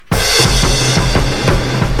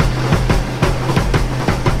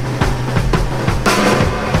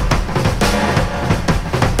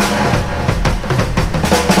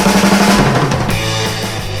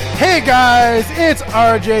Hey guys, it's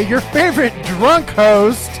RJ, your favorite drunk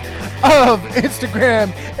host of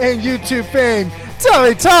Instagram and YouTube fame,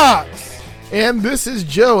 Telly Talks. And this is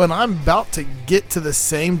Joe, and I'm about to get to the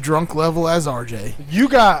same drunk level as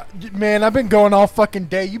RJ. Man, I've been going all fucking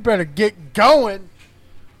day. You better get going.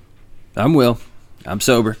 I'm Will. I'm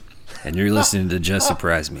sober. And you're listening to Just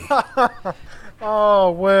Surprise Me. Oh,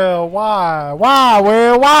 Will, why?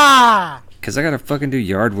 Will, why? Because I got to fucking do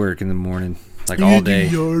yard work in the morning. Like all day.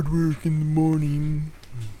 Yard work in the morning.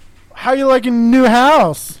 How you liking the new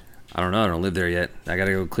house? I don't know. I don't live there yet. I got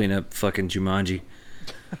to go clean up fucking Jumanji.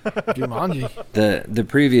 Jumanji. The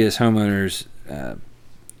previous homeowners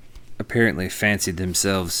apparently fancied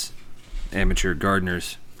themselves amateur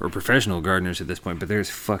gardeners or professional gardeners at this point, but there's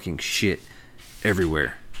fucking shit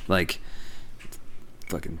everywhere. Like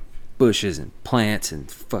fucking bushes and plants and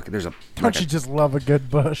fucking there's a Don't you just love a good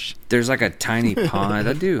bush? There's like a tiny pond.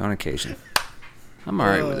 I do on occasion. I'm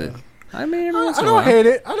alright with it. I mean, every once in I a while. don't hate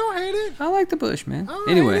it. I don't hate it. I like the bush, man. I don't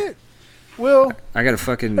Anyway, hate it. Will, I got to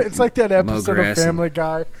fucking it's like that mow episode of grass and- Family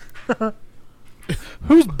Guy.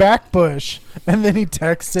 Who's back bush? And then he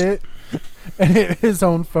texts it, and his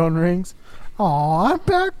own phone rings. Aw, I'm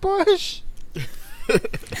back bush.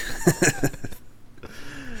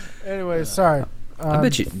 Anyway, sorry. I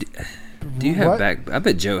bet you. Do you have what? back? I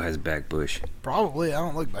bet Joe has back bush. Probably. I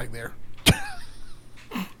don't look back there.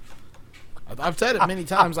 I've said it many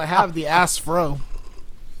times. I have the ass fro.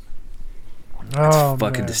 Oh,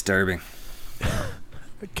 Fucking disturbing.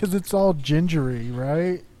 Because it's all gingery,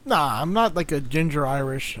 right? Nah, I'm not like a ginger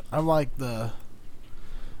Irish. I'm like the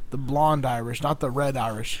blonde Irish, not the red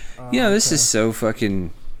Irish. This is so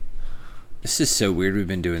fucking. This is so weird. We've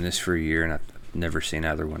been doing this for a year, and I've never seen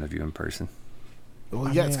either one of you in person.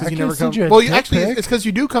 Well, yeah, I it's mean, because I you can never come. send you a Well, dick actually, pic. it's because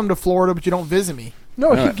you do come to Florida, but you don't visit me.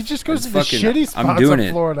 No, No, he just goes it's to the fucking- shitty spots I'm doing of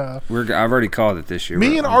it. Florida. I've already called it this year.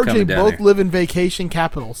 Me and I'm coming RJ down both there. live in vacation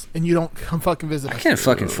capitals, and you don't come fucking visit I us. can't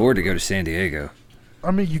fucking afford to go to San Diego.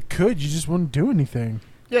 I mean, you could. You just wouldn't do anything.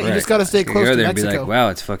 Yeah, you Right. just got to stay I could close go to there and be Mexico. like, wow,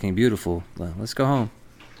 it's fucking beautiful. Well, let's go home.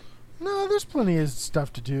 No, there's plenty of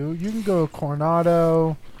stuff to do. You can go to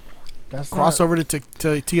Coronado. That's Cross not, over to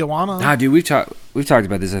Tijuana. Nah, dude, we've talked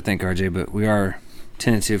about this, I think, RJ, but we are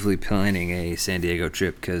tentatively planning a San Diego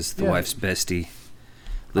trip because the Yeah. wife's bestie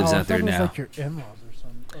lives I out there thought it was now. like your in-laws or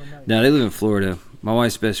something. Or not. No, they live in Florida. My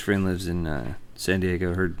wife's best friend lives in San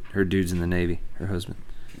Diego. Her dude's in the Navy. Her husband.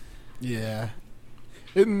 Yeah.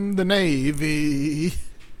 In the Navy.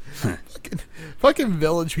 fucking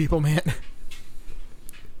village people, man.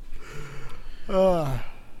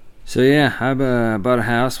 So yeah, I bought a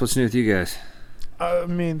house. What's new with you guys? I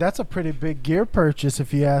mean, that's a pretty big gear purchase,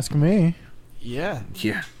 if you ask me. Yeah.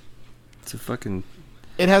 Yeah, it's a fucking.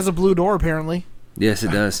 It has a blue door, apparently. Yes,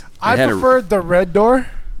 it does. I preferred the red door.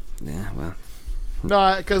 Yeah, well,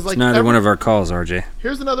 No, because like it's neither one of our calls, RJ.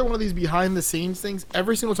 here's another one of these behind the scenes things.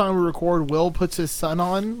 Every single time we record, Will puts his son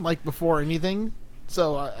on like before anything,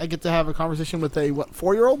 so I get to have a conversation with a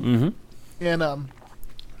 4-year-old, Mm-hmm. and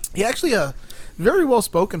he actually very well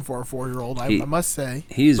spoken for a 4-year-old. I must say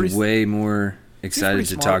He's Pretty- way more excited pretty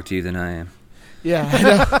to smart. talk to you than I am. Yeah.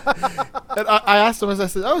 And I asked him, I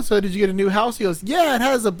said, "Oh, so did you get a new house?" He goes, "Yeah, it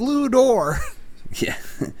has a blue door." Yeah,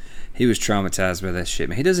 he was traumatized by that shit,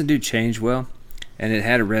 man. He doesn't do change well, and it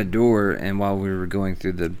had a red door, and while we were going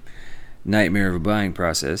through the nightmare of a buying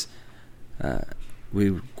process,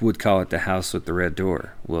 we would call it the house with the red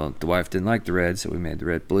door. Well, the wife didn't like the red, so we made the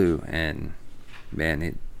red blue, and man,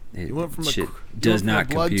 it You went from shit a does not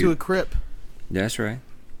blood compute. to a crip. That's right.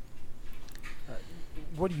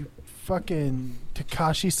 What are you, fucking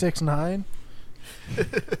Tekashi 6ix9ine?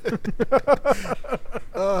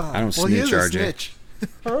 I don't Well, he snitch, is a RJ. snitch.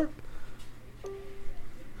 Huh?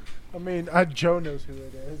 I mean, Joe knows who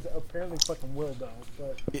it is. Apparently, fucking Will does.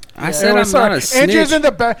 But I said Anyway, I'm sorry. not a snitch.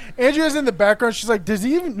 Andrea's in the background. She's like, "Does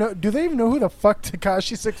he even know? Do they even know who the fuck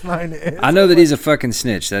Tekashi 6ix9ine is?" I know that he's a fucking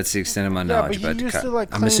snitch. That's the extent of my Yeah, knowledge but he about used the to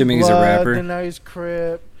like. I'm claim assuming he's a blood, rapper. And now he's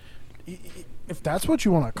Crip. If that's what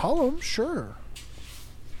you want to call him, sure.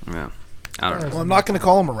 Yeah, I don't know. Well, I'm not going to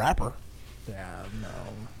call him a rapper. Yeah, no.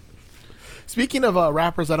 Speaking of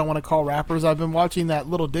rappers I don't want to call rappers, I've been watching that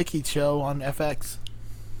Little Dicky show on FX.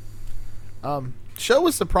 Show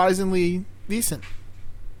was surprisingly decent.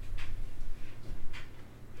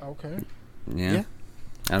 Okay. Yeah.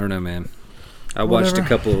 I don't know, man. I did watch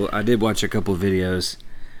a couple videos.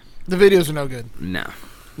 The videos are no good. No.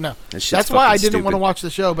 No. That shit's That's why I fucking didn't want to stupid. watch the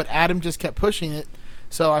show, but Adam just kept pushing it.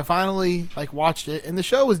 So I finally watched it, and the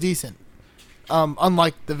show was decent.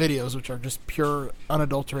 Unlike the videos, which are just pure,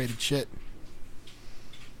 unadulterated shit.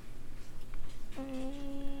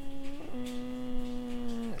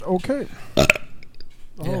 Okay.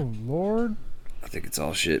 Yeah. Oh Lord! I think it's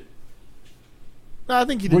all shit. No, I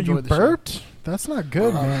think you'd Were enjoy you the burped? That's not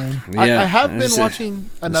good, man. show. I have been it's watching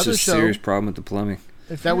another a show serious problem with the plumbing.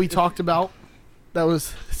 that we talked about.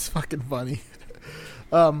 It's fucking funny.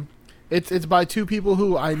 It's by two people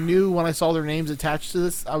who I knew when I saw their names attached to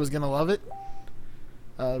this, I was gonna love it.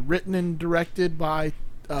 Written and directed by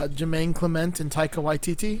Jermaine Clement and Taika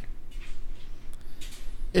Waititi.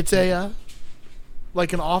 It's a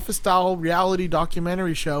like an office-style reality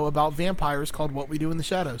documentary show about vampires called What We Do in the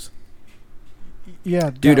Shadows.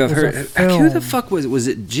 Yeah, Dude, that I've was a heard. film. Who the fuck was it? Was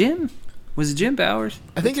it Jim? Was it Jim Bowers?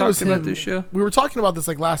 I think that it was talked about him. this show. We were talking about this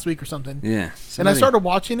like last week or something. Yeah, And I somebody- started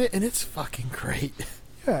watching it, and it's fucking great.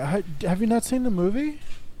 Yeah, have you not seen the movie?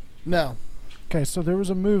 No. Okay, so there was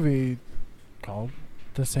a movie called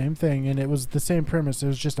the same thing, and it was the same premise. It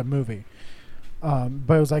was just a movie, but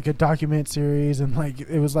it was like a document series, and like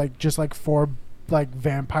it was like just like four like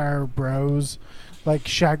vampire bros, like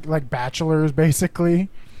bachelors basically,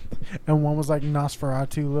 and one was like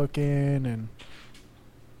Nosferatu looking, and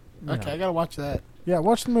you Okay, know. I gotta watch that. Yeah,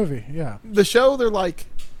 watch the movie. Yeah, The show, they're like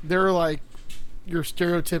your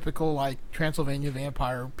stereotypical like Transylvania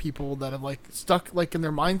vampire people that have like stuck like in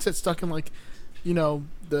their mindset, stuck in like, you know,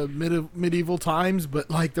 the medieval times, but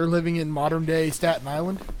like they're living in modern day Staten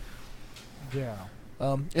Island. yeah.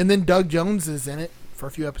 And then Doug Jones is in it for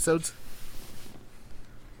a few episodes.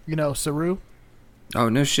 You know, Saru. Oh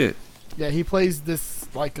no shit! Yeah, he plays this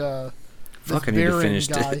like this Fuck, I need to Baron finish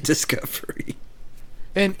guy. Discovery.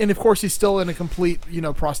 And of course he's still in a complete, you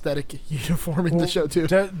know, prosthetic uniform in the show too.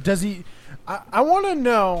 Does he? I want to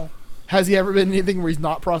know. Has he ever been in anything where he's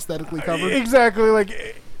not prosthetically covered? Exactly.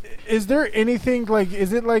 Like, is there anything like?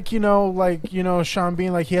 Is it like Sean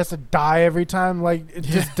Bean, like he has to die every time? Like,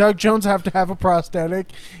 does Doug Jones have to have a prosthetic,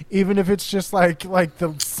 even if it's just like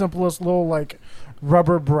the simplest little like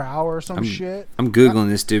rubber brow or some shit? I'm googling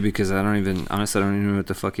this dude because I don't even know what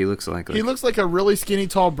the fuck he looks like. He looks like a really skinny,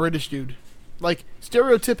 tall British dude. Like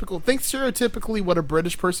stereotypical. Think stereotypically what a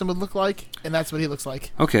British person would look like, and that's what he looks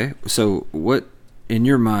like. Okay, so what in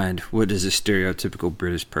your mind? What does a stereotypical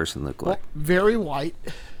British person look like? Well, very white,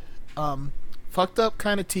 fucked up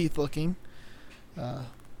kind of teeth looking,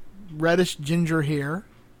 reddish ginger hair,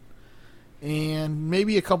 and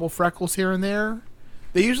maybe a couple freckles here and there.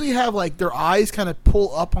 They usually have like their eyes kind of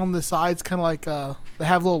pull up on the sides, kind of like they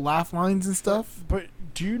have little laugh lines and stuff. But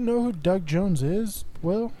do you know who Doug Jones is,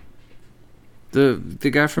 Will? The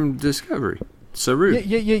guy from Discovery, Saru.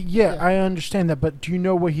 Yeah. I understand that, but do you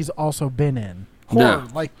know what he's also been in? Horror, No,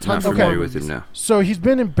 like Not tons of familiar horror with him movies. now. So he's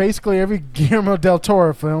been in basically every Guillermo del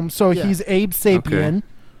Toro film. So Yeah. he's Abe Sapien.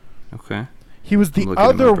 Okay. He was I'm the looking him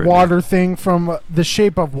other up right water thing from The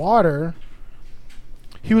Shape of Water.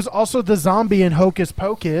 He was also the zombie in Hocus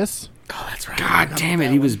Pocus. Oh, that's right. God damn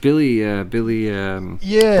it! He was Billy Yeah.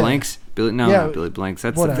 Blanks. Billy, no, Yeah. not Billy Blanks.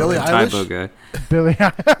 That's Whatever. the Billie typo Eilish? guy. Billy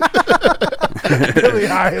Billie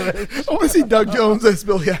Eilish. I want to see Doug Jones as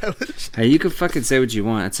Billie Eilish. Hey, you can fucking say what you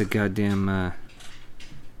want. That's a goddamn.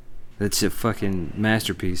 That's a fucking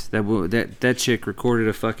masterpiece. That chick recorded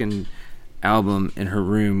a fucking album in her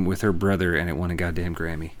room with her brother, and it won a goddamn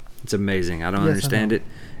Grammy. It's amazing. I don't Yes, I understand know. it.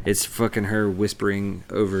 It's fucking her whispering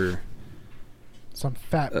over. Some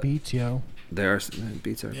fat beats, yo. There are some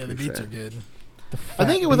beats are Yeah, the pretty beats fat. are good. The I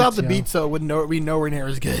think without the yo. beats, though, it would be nowhere near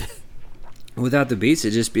as good. Without the beats,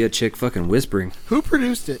 it'd just be a chick fucking whispering. Who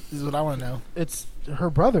produced it? Is what I want to know. It's her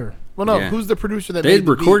brother. Well, no, Yeah. who's the producer that They made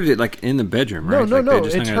the recorded it like in the bedroom, right? No, Like, they no.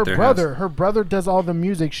 just It's hung it her at their brother. house. Her brother does all the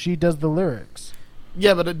music. She does the lyrics. beat?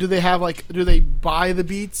 Yeah, but do they buy the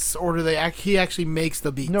beats, or do he actually makes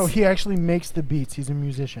the beats? No, he actually makes the beats. He's a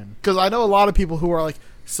musician. Because I know a lot of people who are like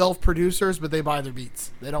self-producers, but they buy their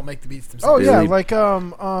beats. They don't make the beats themselves. Oh yeah, Billy- like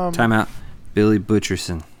Time out. Billy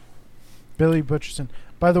Butcherson. Billy Butcherson.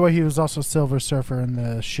 By the way, he was also Silver Surfer in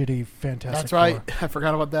the shitty Fantastic That's right. Four. I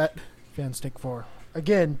forgot about that. Fantastic Four.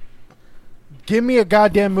 Again, give me a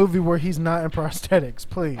goddamn movie where he's not in prosthetics,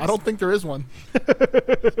 please. I don't think there is one.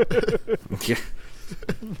 Yeah.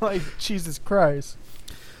 like Jesus Christ.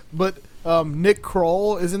 But Nick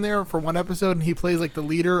Kroll is in there for one episode, and he plays like the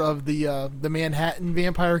leader of the Manhattan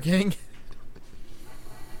vampire gang.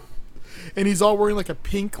 And he's all wearing like a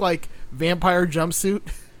pink like vampire jumpsuit.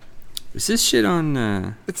 Is this shit on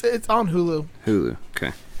It's on Hulu. Hulu?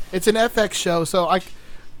 Okay. It's an FX show, so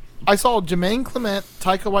I saw Jermaine Clement,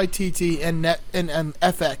 Taika Waititi, and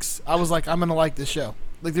FX. I was like, I'm gonna like this show.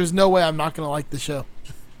 Like, there's no way I'm not gonna like this show.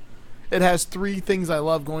 It has 3 things I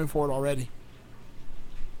love going for it already.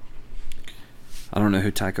 I don't know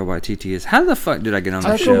who Taika Waititi is. How the fuck did I get on the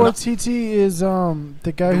Taika show? Waititi is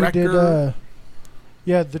the guy who did Director.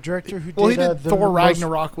 Yeah, the director who Well, he did did Thor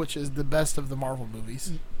Ragnarok, which is the best of the Marvel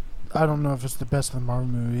movies. I don't know if it's the best of the Marvel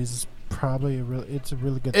movies. It's probably it's a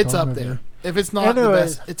really good. It's Thor up movie. there. If it's not the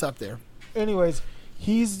best, it's up there. Anyways,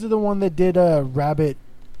 he's the one that did Rabbit,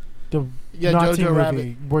 the Nazi Jojo movie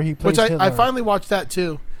Rabbit, where he plays which Hitler. I finally watched that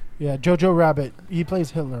too. Yeah, Jojo Rabbit. He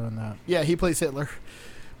plays Hitler on that. Yeah, he plays Hitler,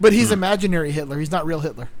 but he's imaginary Hitler. He's not real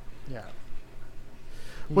Hitler. Yeah.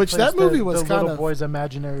 Which that movie was the kind little of boy's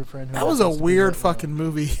imaginary friend. That was a weird fucking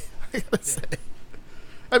movie. I gotta say.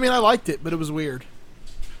 I mean, I liked it, but it was weird.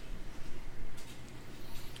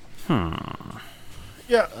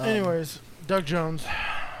 Yeah. Anyways, Doug Jones.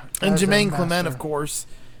 And as Jermaine a Clement, master. of course,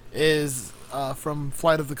 is from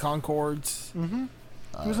Flight of the Conchords. Mm-hmm.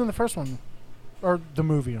 He was in the first one. Or the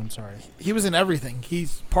movie, I'm sorry. He was in everything.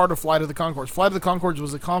 He's part of Flight of the Conchords. Flight of the Conchords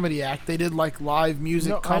was a comedy act. They did like live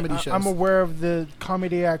music comedy shows. I'm aware of the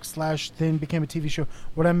comedy act / then became a TV show.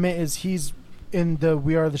 What I meant is he's in the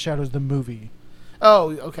We Are the Shadows, the movie. Oh,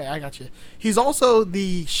 okay, I got you. He's also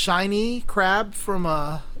the shiny crab from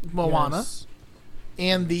Moana, Yes.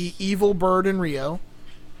 and the evil bird in Rio.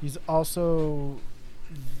 He's also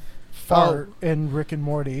Fart in Rick and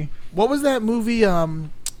Morty. What was that movie?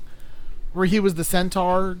 Where he was the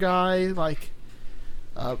centaur guy, like,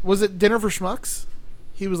 was it Dinner for Schmucks?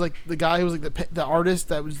 He was like the guy who was like the artist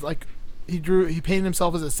that was like he painted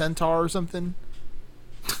himself as a centaur or something.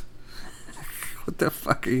 What the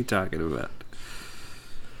fuck are you talking about?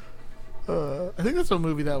 I think that's what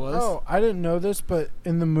movie that was. Oh, I didn't know this, but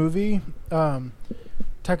in the movie, Taika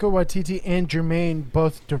Waititi and Jermaine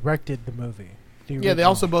both directed the movie. Yeah, they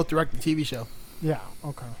also both direct the TV show. Yeah.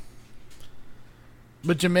 Okay.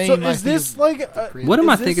 But Jermaine, So is this like What am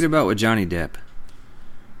I thinking about with Johnny Depp?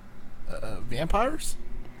 vampires?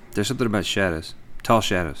 There's something about shadows. Tall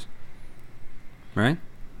Shadows. Right?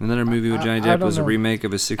 Another movie with Johnny I Depp don't was a know. remake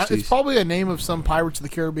of a 60s. It's probably a name of some Pirates of the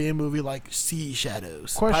Caribbean movie like Sea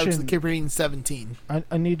Shadows. Pirates of the Caribbean 17.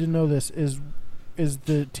 I need to know this. Is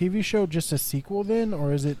the TV show just a sequel then,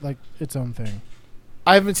 or is it like its own thing?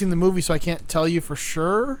 I haven't seen the movie, so I can't tell you for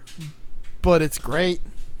sure, but it's great.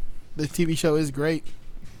 The TV show is great.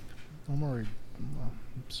 I'm already.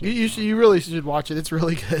 You really should watch it. It's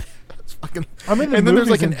really good. It's fucking. I mean, the and then there's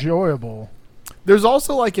movie's like enjoyable. There's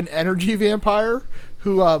also like an energy vampire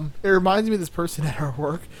who it reminds me of this person at our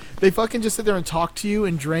work. They fucking just sit there and talk to you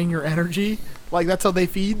and drain your energy. Like that's how they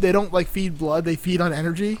feed. They don't like feed blood. They feed on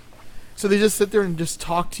energy. So they just sit there and just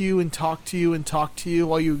talk to you and talk to you and talk to you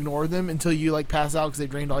while you ignore them until you like pass out because they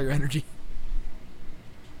drained all your energy.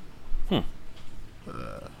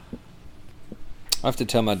 I have to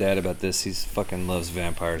tell my dad about this. He fucking loves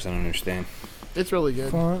vampires. I don't understand. It's really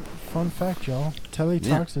good. Fun fact, y'all. Telly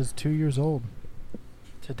Talks is 2 years old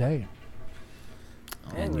today.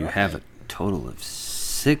 And you have a total of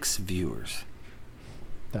 6 viewers.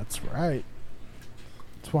 That's right.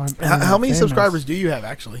 That's why I'm How many famous. subscribers do you have,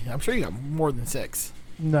 actually? I'm sure you got more than 6.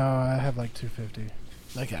 No, I have like 250.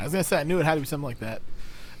 Okay, I was going to say, I knew it had to be something like that.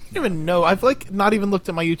 I don't even know. I've like not even looked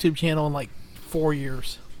at my YouTube channel in like 4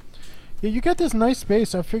 years. Yeah, you got this nice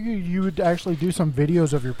space. I figured you would actually do some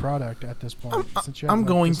videos of your product at this point. Since you have, I'm like,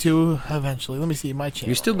 going this- to eventually. Let me see my channel.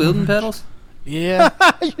 You're still building pedals? Yeah.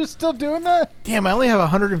 You're still doing that? Damn, I only have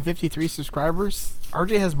 153 subscribers.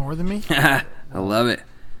 RJ has more than me. I love it.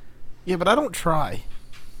 Yeah, but I don't try.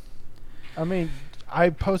 I mean,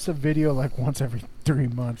 I post a video like once every 3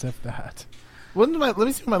 months, if that. Let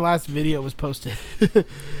me see when my last video was posted.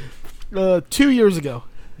 2 years ago.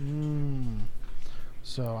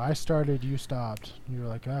 So I started, you stopped. You were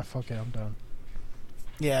like, fuck it, I'm done.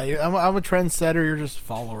 Yeah, I'm a trendsetter. You're just a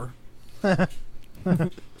follower.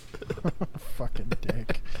 Fucking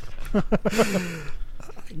dick.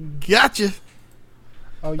 Gotcha.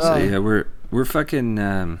 Oh, So yeah. yeah, we're fucking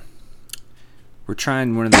we're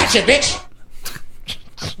trying one of those. Gotcha,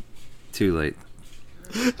 bitch! Too late.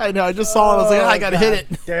 I know. I just saw it. I was like, I gotta hit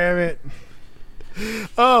it. Damn it.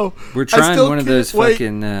 Oh, We're I trying still one of can't- those wait.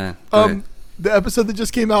 fucking. Go ahead. The episode that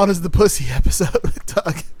just came out is the pussy episode with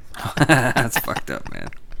Doug. That's fucked up, man.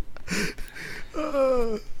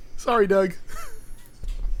 Sorry, Doug.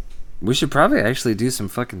 We should probably actually do some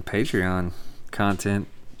fucking Patreon content,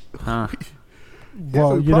 huh?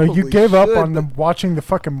 Well, we you know, you probably gave up should, on but- watching the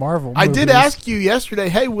fucking Marvel I movies. did ask you yesterday,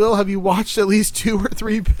 hey, Will, have you watched at least 2 or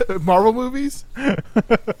 3 Marvel movies?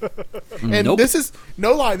 And Nope. this is,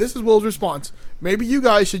 no lie, this is Will's response. Maybe you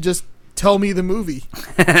guys should just tell me the movie.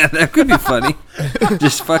 That could be funny.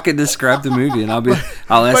 Just fucking describe the movie, and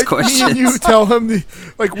I'll ask Like, questions. me and you tell him,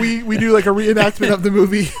 we do like a reenactment of the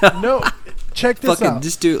movie. No, Check this out.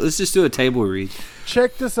 Let's just do a table read.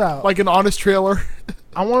 Check this out. Like an honest trailer.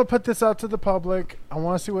 I want to put this out to the public. I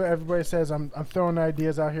want to see what everybody says. I'm throwing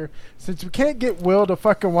ideas out here. Since we can't get Will to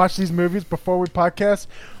fucking watch these movies before we podcast,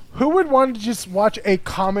 who would want to just watch a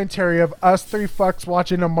commentary of us three fucks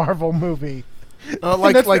watching a Marvel movie?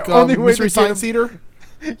 Like Mystery Science Theater?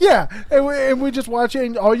 Yeah, and we just watch it.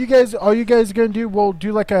 And all you guys are gonna do, we'll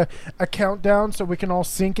do like a countdown so we can all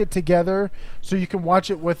sync it together, so you can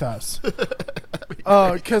watch it with us.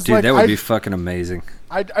 Cause Dude, that would be fucking amazing.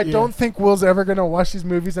 I don't think Will's ever gonna watch these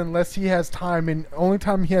movies unless he has time, and only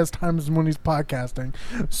time he has time is when he's podcasting.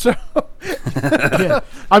 So, yeah.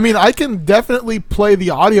 I mean, I can definitely play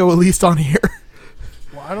the audio at least on here.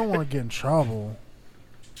 Well, I don't want to get in trouble.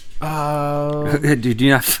 Dude, do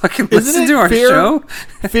you not fucking listen to our fair, show?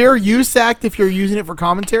 Fair use act if you're using it for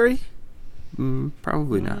commentary?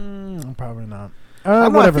 Probably not. Probably not.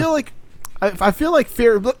 Whatever. I feel like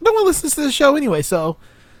fair. No one listens to the show anyway, so.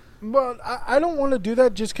 Well, I don't want to do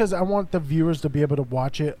that just because I want the viewers to be able to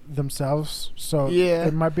watch it themselves. So yeah,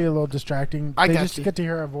 it might be a little distracting. They just get to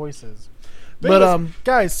hear our voices. But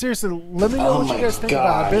guys, seriously, let me know what you guys think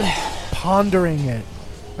about it. I've been pondering it.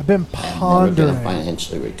 I'm never gonna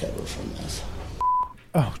financially recover from this.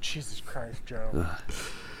 Oh, Jesus Christ, Joe.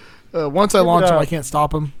 Once I launch him, I can't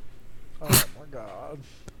stop him. Oh, my God.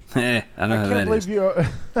 I know how that is.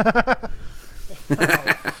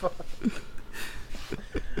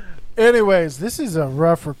 Anyways, this is a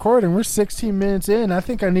rough recording. We're 16 minutes in. I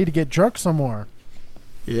think I need to get drunk some more.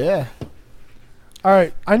 Yeah. All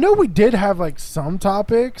right. I know we did have, like, some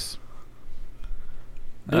topics.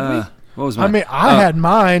 Did we? What was mine? I mean, I had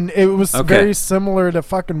mine. It was very similar to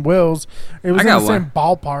fucking Will's. It was in the same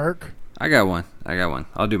ballpark. I got one.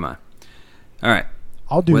 I'll do mine. All right.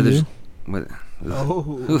 I'll do you.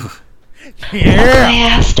 Oh. Yeah. My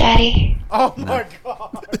ass, Daddy. Oh, my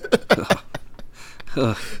God.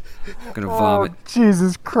 I'm going to vomit. Oh,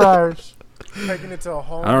 Jesus Christ. Taking it to a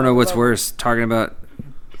whole I don't know what's level. worse, talking about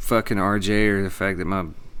fucking RJ or the fact that my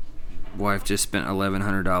wife just spent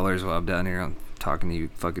 $1,100 while I'm down here on talking to you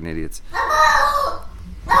fucking idiots.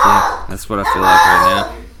 Yeah, that's what I feel like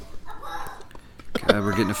right now.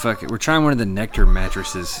 God, we're trying one of the Nectar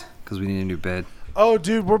mattresses because we need a new bed. Oh,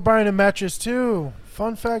 dude, we're buying a mattress too.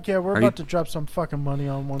 Fun fact, yeah, we're about to drop some fucking money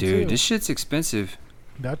on one too. Dude, this shit's expensive.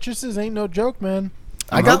 Mattresses ain't no joke, man.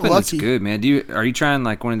 I got lucky. It's good, man. Are you trying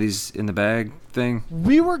like one of these in the bag thing?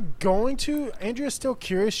 We were going to. Andrea's still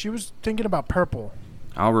curious. She was thinking about purple.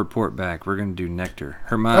 I'll report back. We're gonna do Nectar.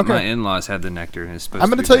 My in-laws had the Nectar, and it's supposed. I'm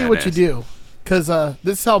to gonna be tell you badass. what you do, because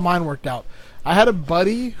this is how mine worked out. I had a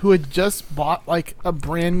buddy who had just bought like a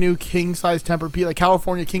brand new king size Tempur-Pedic, like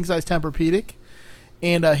California king size Tempur-Pedic,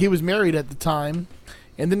 and he was married at the time,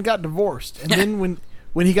 and then got divorced. And then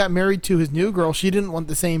when he got married to his new girl, she didn't want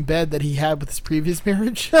the same bed that he had with his previous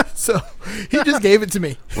marriage, so he just gave it to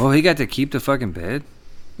me. Well, he got to keep the fucking bed.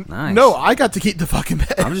 Nice. No, I got to keep the fucking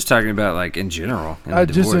bed. I'm just talking about like in general.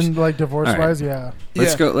 Just in like divorce wise, yeah.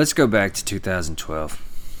 Let's go back to 2012.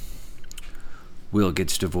 Will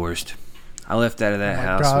gets divorced. I left out of that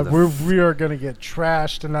house. God, we are gonna get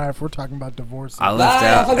trashed tonight if we're talking about divorce. I left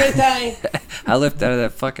out of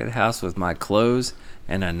that fucking house with my clothes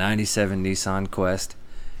and a '97 Nissan Quest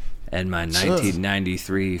and my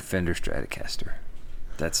 1993 Fender Stratocaster.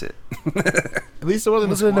 That's it. At least it wasn't.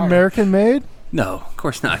 Was it an American made? No, of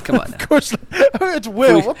course not. Come on now. Of course not. It's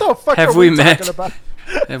Will. What the fuck have are we met? talking about?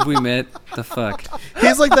 Have we met? The fuck?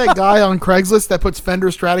 He's like that guy on Craigslist that puts Fender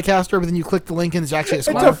Stratocaster, but then you click the link and it's actually a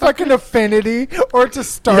Squire. It's a fucking Affinity or it's a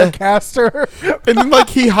Starcaster. Yeah. And then like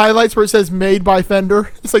he highlights where it says made by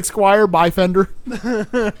Fender. It's like Squire by Fender.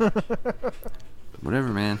 Whatever,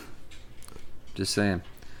 man. Just saying.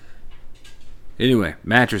 Anyway,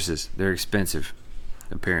 mattresses. They're expensive.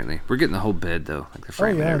 Apparently. We're getting the whole bed though. Like the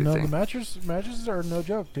frame and everything. No, the mattresses are no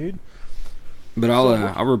joke, dude. But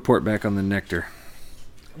I'll report back on the Nectar.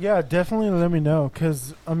 Yeah, definitely let me know,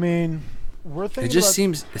 because, I mean, we're thinking it just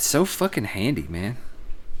seems, it's so fucking handy, man.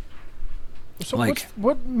 So like,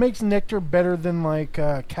 what makes Nectar better than, like,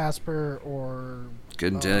 Casper or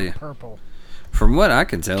couldn't tell you. Purple? From what I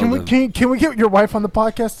can tell. Can we get your wife on the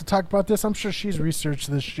podcast to talk about this? I'm sure she's researched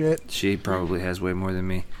this shit. She probably has way more than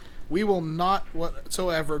me. We will not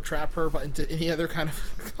whatsoever trap her into any other kind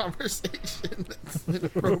of conversation that's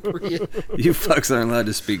inappropriate. You fucks aren't allowed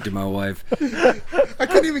to speak to my wife. I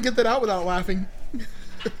couldn't even get that out without laughing.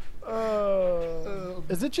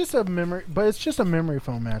 Is it just a memory? But it's just a memory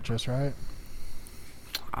foam mattress, right?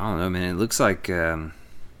 I don't know, man. It looks like I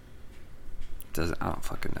don't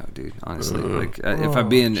fucking know, dude. Honestly, if I'm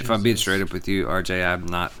being straight up with you, RJ, I'm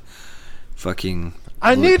not fucking.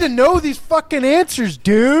 I need to know these fucking answers,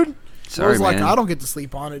 dude. Sorry, like, man. I don't get to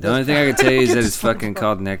sleep on it. The only thing I can tell you is that it's sleep fucking on it.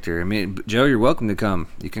 called Nectar. I mean, Joe, you're welcome to come.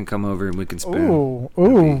 You can come over and we can spoon.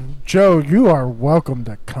 Ooh, Joe, you are welcome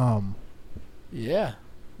to come. Yeah.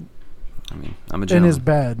 I mean, I'm a In gentleman. his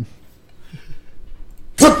bed.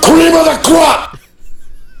 The cream of the crop!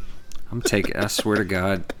 I'm taking. I swear to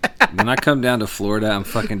God, when I come down to Florida, I'm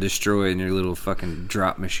fucking destroying your little fucking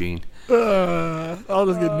drop machine. I'll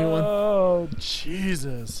just get a new one. Oh,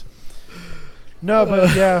 Jesus. No,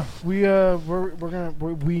 but yeah, we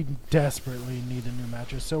desperately need a new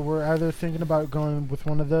mattress. So we're either thinking about going with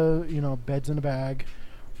one of the, beds in a bag,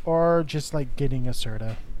 or just like getting a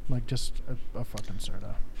Serta, like just a fucking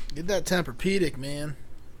Serta. Get that Tempur-Pedic, man.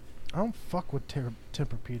 I don't fuck with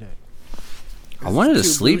Tempur-Pedic. I wanted a too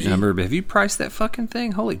sleep bougie. number, but have you priced that fucking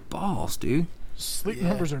thing? Holy balls, dude! Sleep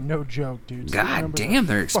numbers are no joke, dude. Sleep God numbers damn, are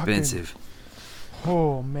they're fucking- expensive.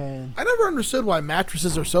 Oh man, I never understood why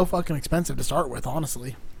mattresses are so fucking expensive to start with,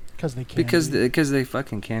 honestly. because they can't. Because they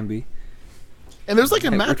fucking can be. And there's like a Hey,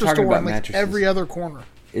 we're mattress talking store about on like mattresses. every other corner.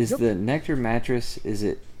 Is Yep. the Nectar mattress? Is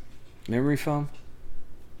it memory foam?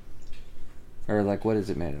 Or like what is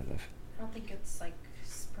it made out of? I don't think it's like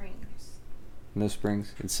springs. No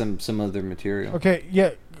springs. It's some other material. Okay,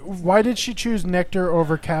 yeah. Why did she choose Nectar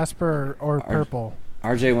over Casper or Purple?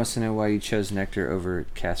 RJ wants to know why you chose Nectar over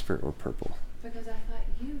Casper or Purple. Because I thought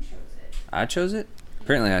you chose it. I chose it.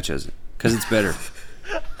 Apparently, I chose it because it's better.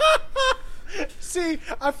 See,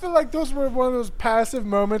 I feel like those were one of those passive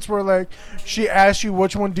moments where, like, she asked you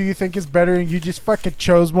which one do you think is better, and you just fucking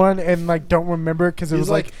chose one and, like, don't remember it because it He's was,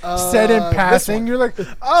 like, like, said in this passing. one. You're like,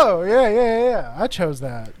 oh, yeah, I chose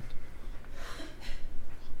that.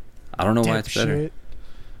 I don't know why it's better. Dipshit.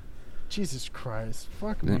 Jesus Christ.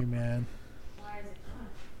 Fuck Yeah. me, man. Why is it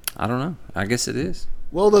not? I don't know. I guess it is.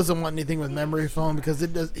 Will doesn't want anything with memory foam because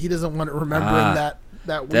he doesn't want it remembering Ah, that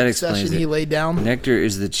that week explains session it. he laid down. Nectar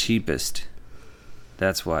is the cheapest.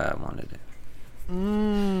 That's why I wanted it.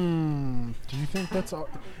 Do you think that's all?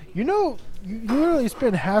 You literally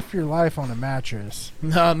spend half your life on a mattress.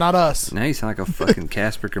 No, not us. Now you sound like a fucking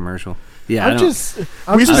Casper commercial. Yeah, I'm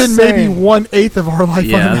we spend maybe saying. 1/8 of our life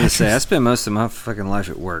Yeah, on I a was gonna mattress. say I spend most of my fucking life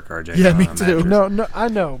at work, RJ. Yeah, on me a too. mattress. No, I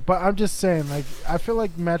know, but I'm just saying, like, I feel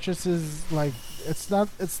like mattresses, like, it's the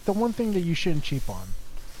one thing that you shouldn't cheap on.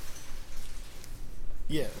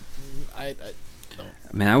 Yeah, I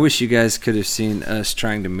Man, I wish you guys could have seen us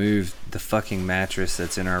trying to move the fucking mattress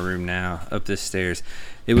that's in our room now up the stairs.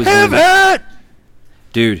 It was Pivot!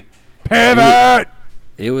 dude. Pivot!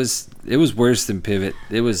 It was worse than pivot.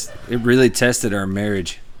 It really tested our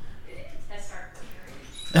marriage. That's our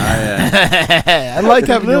I like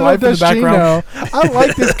having your Little wife in the does she background. know. I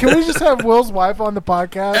like this. Can we just have Will's wife on the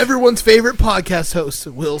podcast? Everyone's favorite podcast host,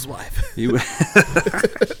 Will's wife. You,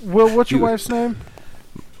 Will, what's your You- wife's name?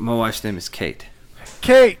 my wife's name is Kate.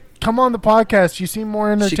 Kate, come on the podcast. You seem more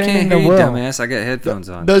She entertaining can't hear than you, Will. dumbass. I got headphones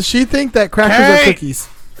on. Does she think that crackers are Kate! cookies?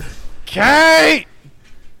 Kate!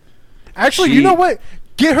 Actually, you She- know what?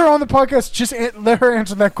 Get her on the podcast. Just let her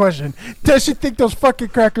answer that question. Does she think those fucking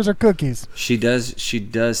crackers are cookies? She does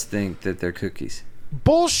think that they're cookies.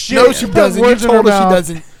 Bullshit. No, she Put doesn't. You words in told her she mouth.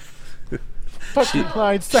 doesn't. Fucking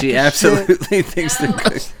lying sack She of absolutely thinks they're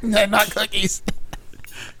cookies. They're not cookies.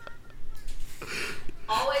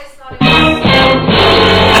 Always thought it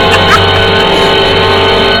was.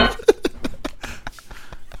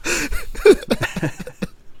 Glad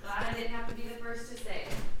I didn't have to be the first to say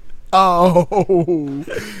it. Oh,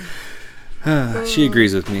 She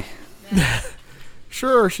agrees with me.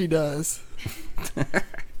 sure she does.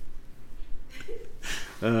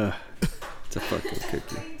 It's a fucking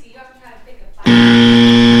cookie. Do you ever try to pick a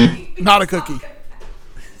fight? Not a cookie.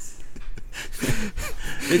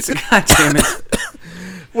 It's goddamn it.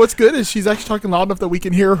 What's good is she's actually talking loud enough that we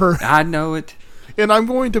can hear her. I know it. And I'm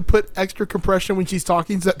going to put extra compression when she's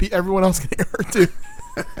talking so that everyone else can hear her too.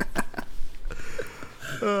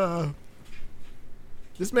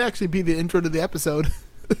 This may actually be the intro to the episode.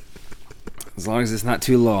 As long as it's not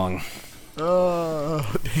too long.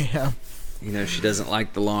 Oh, damn. You know, she doesn't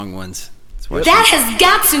like the long ones. That's why That has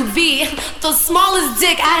got to be the smallest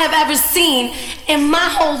dick I have ever seen in my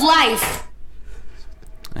whole life.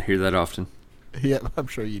 I hear that often. Yeah, I'm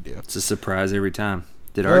sure you do. It's a surprise every time.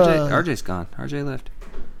 Did RJ? Uh. RJ's gone. RJ left.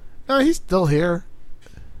 No, he's still here.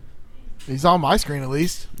 He's on my screen at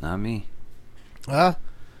least. Not me. Oh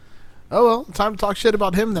well, time to talk shit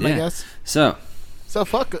about him then, I Yeah. guess. So, So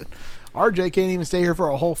fuck it. RJ can't even stay here for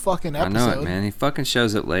a whole fucking episode. I know it, man. He fucking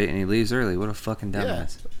shows up late and he leaves early. What a fucking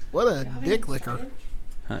dumbass. What a dick licker.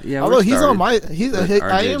 Yeah, Although we're he's started, on my, but I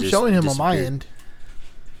RJ am just showing him on my disappeared. end.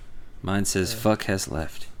 Mine says, fuck has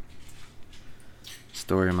left.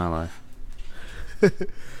 Story of my life.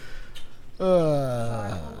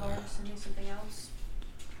 Lord, send me something else.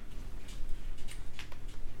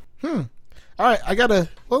 All right, I gotta.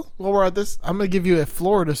 Well, while we're at this, I'm gonna give you a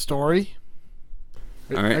Florida story.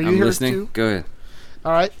 All right, Are you I'm here listening. too? Go ahead.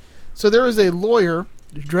 All right. So there is a lawyer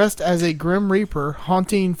dressed as a Grim Reaper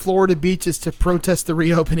haunting Florida beaches to protest the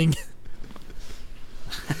reopening.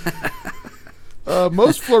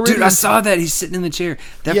 Most Floridians, Dude, I saw that. He's sitting in the chair.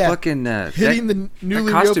 That Yeah, fucking hitting the that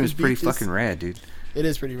newly costume reopened is pretty beaches. fucking rad, dude. It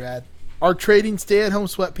is pretty rad. Are trading stay-at-home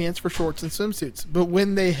sweatpants for shorts and swimsuits. But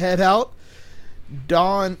when they head out,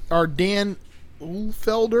 Dan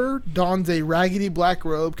Ulfelder dons a raggedy black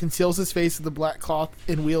robe, conceals his face with a black cloth,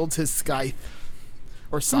 and wields his scythe.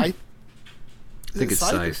 Or scythe? I think it's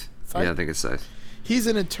Scythe. Scythe? Yeah, I think it's Scythe. He's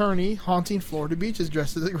an attorney haunting Florida beaches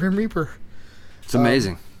dressed as a Grim Reaper. It's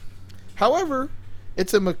amazing. However,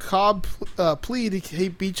 it's a macabre plea to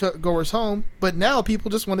keep beachgoers home, but now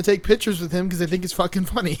people just want to take pictures with him because they think it's fucking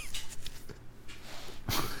funny.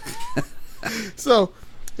 So,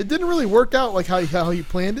 it didn't really work out like how he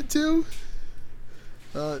planned it to.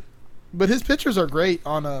 But his pictures are great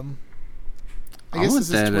on I guess want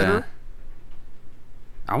this is Twitter.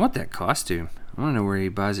 I want that costume. I want to know where he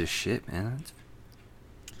buys his shit, man.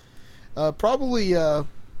 Probably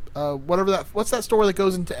whatever that. What's that store that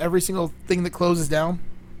goes into every single thing that closes down?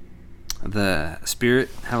 The Spirit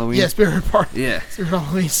Halloween. Yeah, Spirit Park. Yeah. Spirit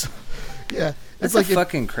Halloween. Yeah, That's it's like a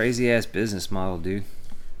fucking crazy ass business model, dude.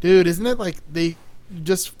 dude, isn't it like they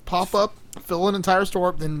just pop up, fill an entire store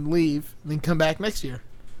up, then leave, and then come back next year?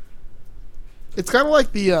 It's kind of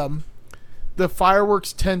like the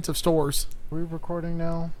fireworks tent of stores. Are we recording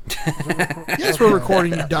now? Yes, we're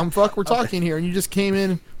recording, you dumb fuck. We're talking here, and you just came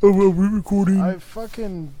in. Oh, well, we're recording. I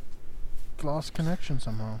fucking lost connection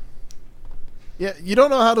somehow. Yeah, you don't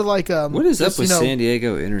know how to like. What is just, up with San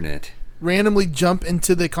Diego internet? randomly jump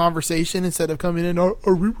into the conversation instead of coming in. Are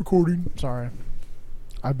we recording? Sorry,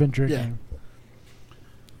 I've been drinking.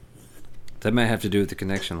 That might have to do with the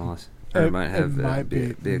connection loss. Or it might have might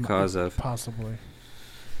be a cause of. Possibly.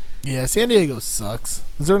 Yeah, San Diego sucks.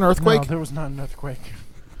 Is there an earthquake? No, there was not an earthquake.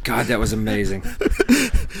 God, that was amazing.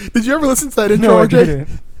 Did you ever listen to that intro, No, I RJ? didn't.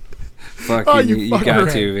 Fuck Oh, you, you you got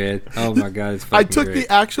fucker. to, man. Oh my God, it's I fucking took great.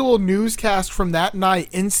 the actual newscast from that night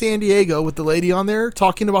in San Diego with the lady on there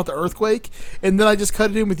talking about the earthquake, and then I just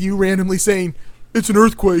cut it in with you randomly saying, "It's an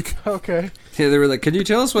earthquake." Okay. Yeah, they were like, "Can you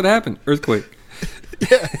tell us what happened?" Earthquake.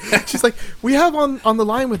 Yeah. She's like, "We have on the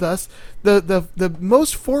line with us the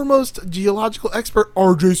most foremost geological expert,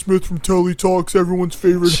 AreJay Smith from Telly Talks, everyone's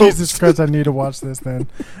favorite Jesus host." Christ, I need to watch this then.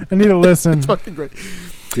 I need to listen. It's fucking great.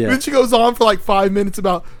 Yeah. Then she goes on for like 5 minutes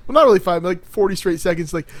about, well, not really 5, but like 40 straight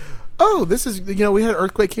seconds. Like, oh, this is, we had an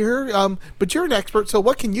earthquake here, but you're an expert, so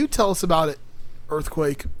what can you tell us about it?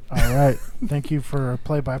 Earthquake. All right. Thank you for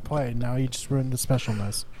play-by-play. Now you just ruined the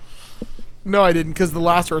specialness. No, I didn't, because the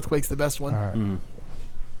last earthquake's the best one. All right.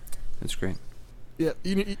 That's great. Yeah,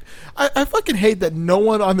 I fucking hate that no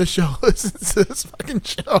one on the show listens to this fucking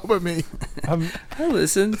show but me. I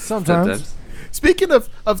listen Sometimes. Speaking of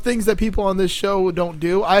things that people on this show don't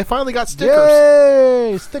do, I finally got stickers.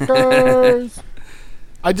 Yay! Stickers!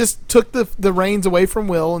 I just took the reins away from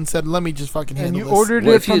Will and said, let me just fucking And handle you this. ordered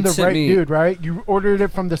Well, it if you from had the sent right me- dude, right? You ordered it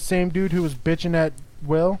from the same dude who was bitching at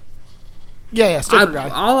Will? Yeah, sticker guy.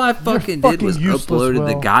 All I fucking did fucking was useless, uploaded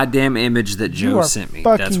the Will. goddamn image that You Joe are sent me.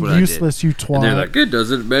 fucking That's what useless, I you did. twat. And they're like, it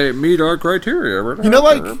doesn't meet our criteria. You know,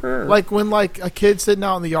 like when like a kid's sitting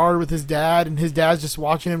out in the yard with his dad, and his dad's just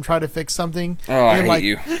watching him try to fix something. Oh, I and, hate like,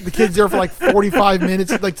 you. The kid's there for like 45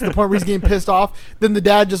 minutes, like to the point where he's getting pissed off. Then the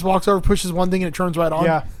dad just walks over, pushes one thing, and it turns right on.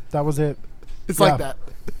 Yeah, that was it. It's yeah. like that.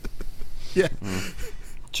 Yeah,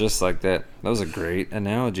 Just like that. That was a great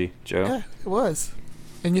analogy, Joe. yeah, it was.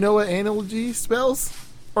 And you know what analogy spells?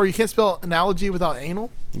 Or you can't spell analogy without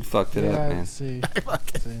anal. You fucked it Yeah, up, man. see.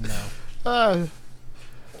 No.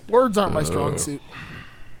 Words aren't my strong suit.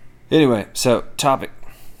 Anyway, so topic.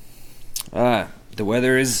 The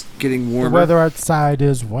weather is getting The warmer. weather outside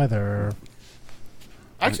is weather.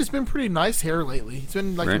 Actually, it's been pretty nice here lately. It's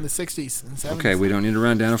been like in Right. the 60s and 70s. Okay, we don't need to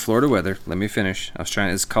run down to Florida weather. Let me finish. I was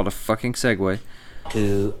trying. It's called a fucking segue.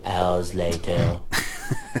 2 hours later.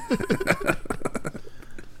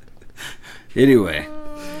 Anyway,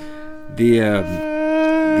 the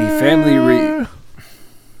family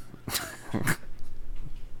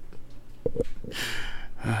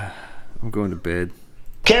I'm going to bed.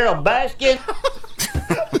 Carol Baskin?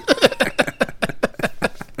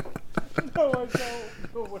 No, I don't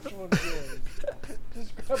know which one it is.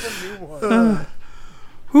 Just grab a new one.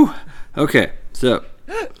 Whew. Okay, so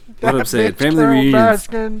what I'm saying, family Carol reunions.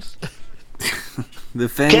 Baskins. The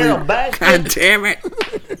family. Carol Baskin? God damn it!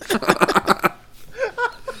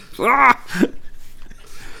 Come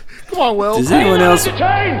on, Will. Does anyone else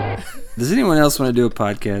want to do a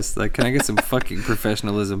podcast? Like, can I get some fucking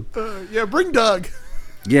professionalism? Yeah, bring Doug.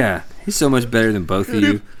 Yeah, he's so much better than both of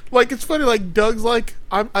you. Like, it's funny, like, Doug's like,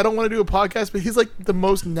 I don't want to do a podcast, but he's like the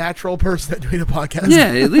most natural person at doing a podcast. Yeah,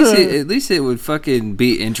 at least it would fucking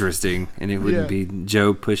be interesting, and it wouldn't be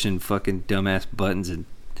Joe pushing fucking dumbass buttons and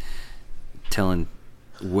telling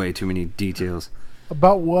way too many details.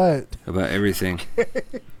 About what? About everything.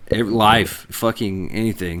 Life, fucking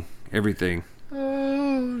anything, everything.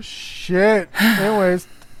 Oh, shit. Anyways,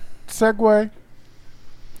 segue.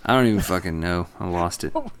 I don't even fucking know. I lost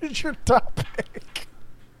it. What was your topic?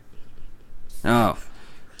 Oh,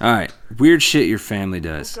 all right. Weird shit your family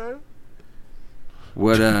does. Okay.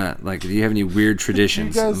 What like? Do you have any weird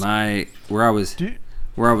traditions? guys- Where I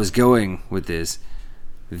was going with this,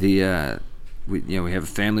 we have a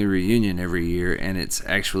family reunion every year, and it's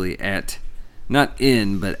actually not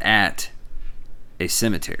at a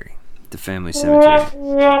cemetery, the family cemetery.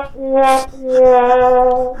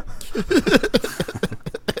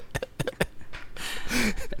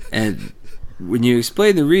 And when you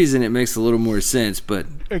explain the reason, it makes a little more sense. But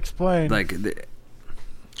Explain. like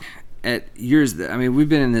at yours, I mean, we've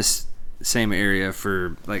been in this same area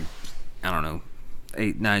for like, I don't know,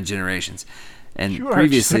 8-9 generations. And you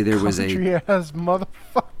previously there was country ass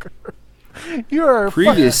motherfucker. You are a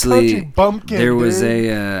previously fucking country bumpkin, there was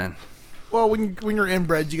dude. a Well, when you're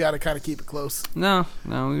inbred, you got to kind of keep it close. no,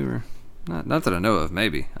 we were not that I know of.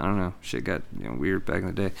 Maybe, I don't know. Shit got weird back in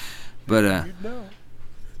the day, but You'd know.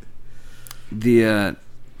 the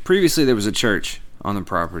previously there was a church on the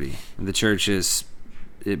property. The church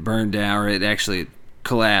it burned down, or it actually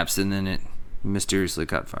collapsed, and then it mysteriously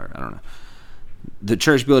caught fire. I don't know. The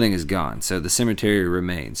church building is gone, so the cemetery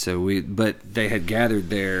remains. But they had gathered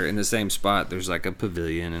there in the same spot. There's like a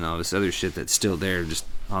pavilion and all this other shit that's still there, just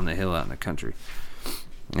on the hill out in the country.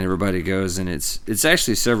 And everybody goes, and it's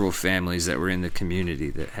actually several families that were in the community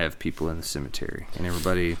that have people in the cemetery, and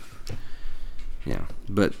everybody,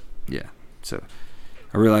 So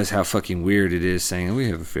I realize how fucking weird it is saying we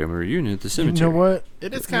have a family reunion at the cemetery. You know what?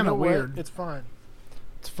 It is kind of weird. It's fine.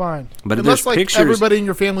 It's fine. But Unless, there's like, pictures. everybody in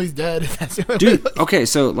your family's dead. That's the only Dude, way. okay,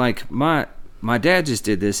 so like my dad just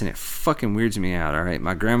did this, and it fucking weirds me out. All right,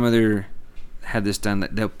 my grandmother had this done.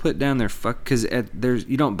 That they'll put down their because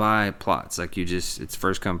you don't buy plots, like it's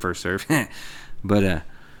first come first serve. But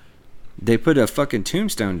they put a fucking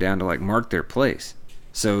tombstone down to like mark their place.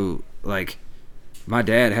 So like my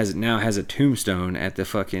dad has a tombstone at the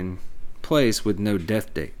fucking place with no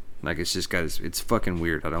death date. Like, it's just got it's fucking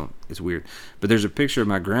weird. It's weird. But there's a picture of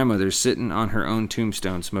my grandmother sitting on her own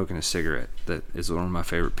tombstone smoking a cigarette. That is one of my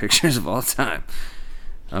favorite pictures of all time.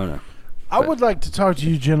 I don't know. I would like to talk to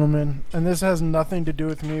you gentlemen, and this has nothing to do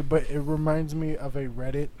with me, but it reminds me of a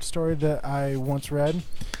Reddit story that I once read.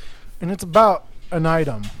 And it's about an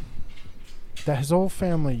item that his whole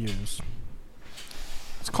family used.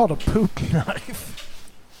 It's called a poop knife.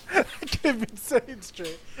 I can't even say it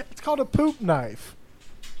straight. It's called a poop knife.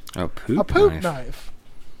 A poop A poop knife. knife.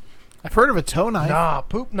 I've heard of a toe knife. Nah,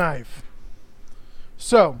 poop knife.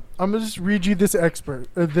 So, I'm going to just read you this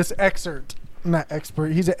excerpt. Not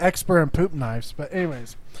expert. He's an expert in poop knives. But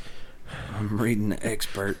anyways. I'm reading the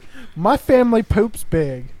expert. My family poops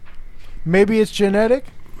big. Maybe it's genetic.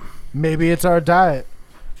 Maybe it's our diet.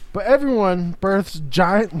 But everyone births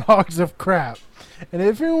giant logs of crap. And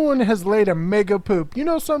if anyone has laid a mega poop,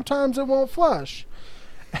 sometimes it won't flush.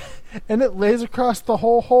 And it lays across the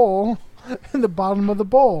whole hole in the bottom of the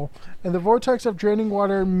bowl. And the vortex of draining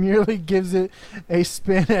water merely gives it a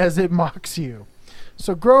spin as it mocks you.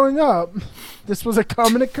 So growing up, this was a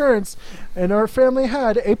common occurrence, and our family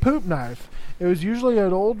had a poop knife. It was usually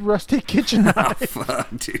an old rusty kitchen knife. Oh, fuck,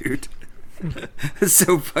 dude. That's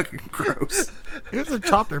so fucking gross. Here's a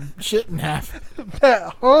chop their shit in half.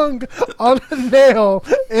 That hung on a nail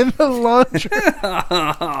in the laundry.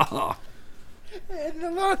 In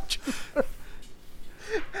the laundry.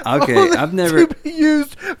 Okay, Only I've never. to be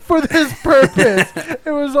used for this purpose.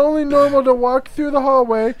 It was only normal to walk through the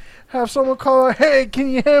hallway, have someone call out, "Hey, can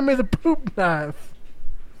you hand me the poop knife?"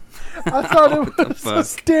 I thought it was a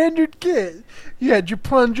standard kit. You had your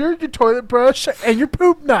plunger, your toilet brush, and your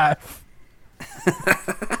poop knife.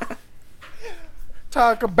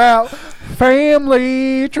 Talk about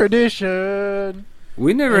family tradition.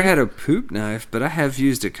 We never had a poop knife, but I have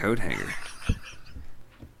used a coat hanger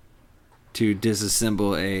to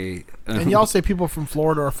disassemble And y'all say people from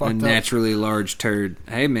Florida are a fucked up. naturally large turd.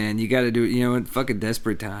 Hey man, you got to do it. In fucking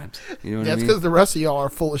desperate times. You know what I That's mean? because the rest of y'all are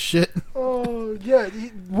full of shit. Oh Yeah,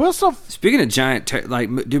 Wilson. Speaking of giant,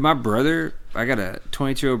 dude, my brother, I got a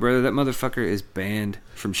 22-year-old brother. That motherfucker is banned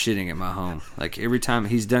from shitting at my home. Like, every time,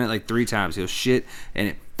 he's done it like 3 times. He'll shit, and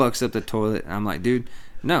it fucks up the toilet. And I'm like, dude,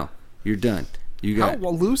 no, you're done. You got. How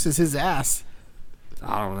loose is his ass?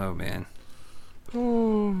 I don't know, man.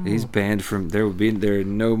 He's banned from. There are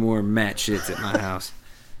no more mat shits at my house.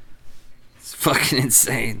 It's fucking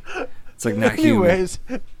insane. It's like not human. Anyways,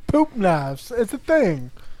 poop knives. It's a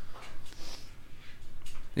thing.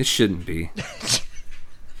 It shouldn't be. It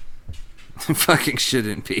fucking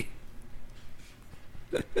shouldn't be.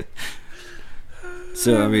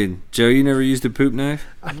 So, I mean, Joe, you never used a poop knife?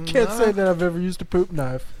 I can't say that I've ever used a poop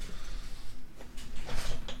knife.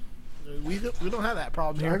 We don't have that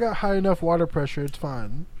problem here. I got high enough water pressure. It's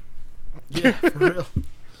fine. Yeah, for real.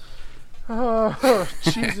 Oh,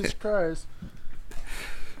 Jesus Christ.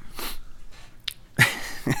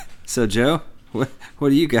 So, Joe, what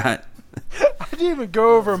do you got? I didn't even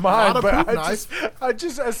go over mine, Not a but poop I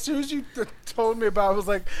just, as soon as you told me about it, I was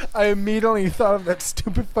like, I immediately thought of that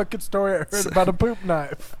stupid fucking story I heard about a poop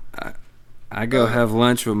knife. I go have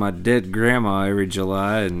lunch with my dead grandma every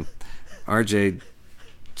July, and RJ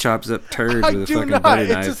chops up turds with a fucking butter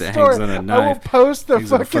knife that hangs on a knife. I will post the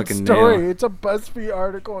Hangs on a fucking fucking story. nail. It's a BuzzFeed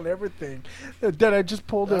article and everything that I just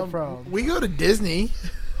pulled it from. We go to Disney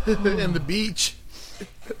and the beach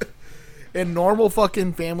and normal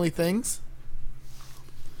fucking family things.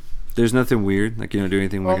 There's nothing weird. Like, you don't do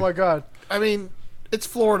anything weird. Oh my God. I mean, it's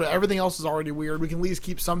Florida. Everything else is already weird. We can at least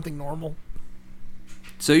keep something normal.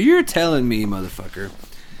 So you're telling me, motherfucker,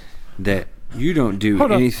 that you don't do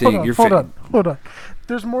Hold anything. on, hold on.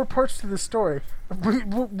 There's more parts to this story.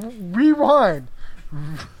 Rewind.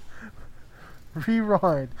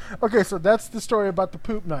 Rewind. Okay, so that's the story about the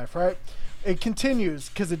poop knife, right? It continues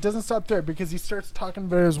because it doesn't stop there because he starts talking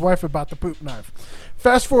to his wife about the poop knife.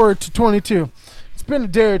 Fast forward to 22. It's been a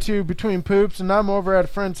day or two between poops, and I'm over at a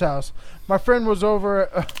friend's house. My friend was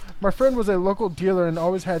a local dealer and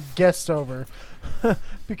always had guests over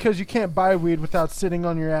because you can't buy weed without sitting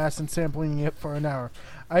on your ass and sampling it for an hour.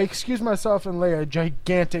 I excuse myself and lay a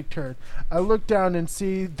gigantic turd. I look down and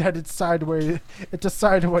see that it's sideways. It's a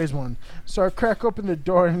sideways one. So I crack open the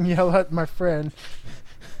door and yell at my friend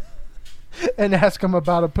and ask him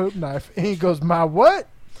about a poop knife. And he goes, "My what?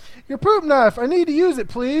 Your poop knife. I need to use it,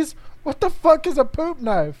 please." What the fuck is a poop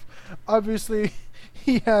knife? Obviously,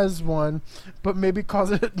 he has one, but maybe calls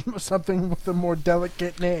it something with a more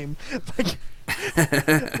delicate name,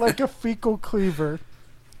 like a fecal cleaver.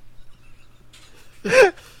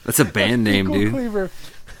 That's a band name, Fecal dude. Cleaver.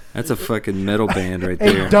 That's a fucking metal band right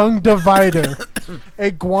there. A dung divider. A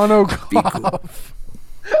guano cloth.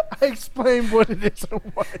 I explained what it is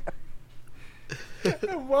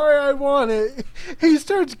and why I want it. He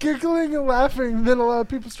starts giggling and laughing. Then a lot of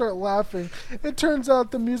people start laughing. It turns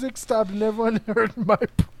out the music stopped and everyone heard my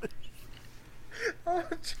plea. Oh,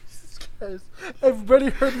 Jesus Christ.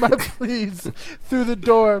 Everybody heard my pleas through the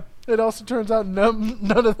door. It also turns out none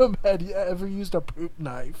of them had ever used a poop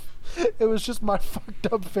knife. It was just my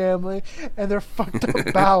fucked up family and their fucked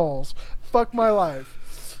up bowels. Fuck my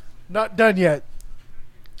life. Not done yet.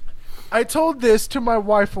 I told this to my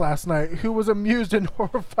wife last night, who was amused and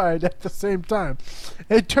horrified at the same time.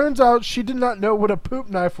 It turns out she did not know what a poop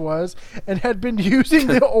knife was and had been using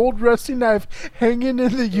the old rusty knife hanging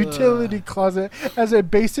in the utility closet as a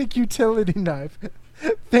basic utility knife.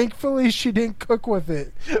 Thankfully, she didn't cook with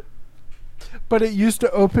it, but it used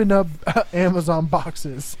to open up Amazon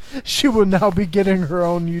boxes. She will now be getting her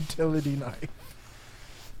own utility knife.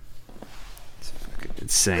 It's fucking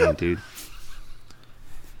insane, dude.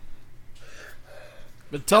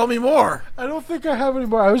 But tell me more. I don't think I have any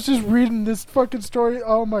more. I was just reading this fucking story.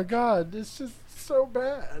 Oh my God, it's just so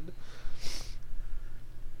bad.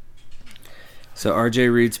 So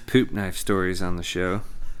RJ reads poop knife stories on the show.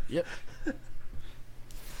 Yep.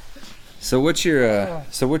 So what's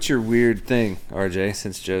your weird thing, RJ?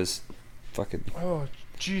 Since Joe's fucking. Oh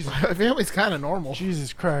Jesus, My family's kind of normal.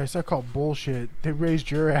 Jesus Christ! I call bullshit. They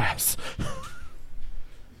raised your ass.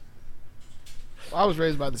 I was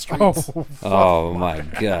raised by the streets. Oh, Oh my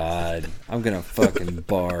God! I'm gonna fucking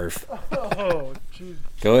barf. oh, jeez.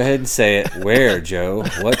 Go ahead and say it. Where, Joe?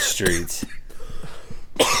 What streets?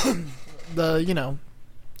 The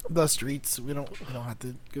streets. We don't have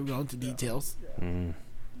to go into details.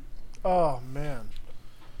 Oh man.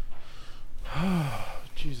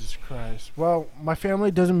 Jesus Christ. Well, my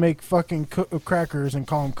family doesn't make fucking crackers and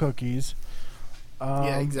call them cookies.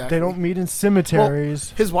 Yeah, exactly. They don't meet in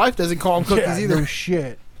cemeteries. His wife doesn't call them cookies Yeah, either. no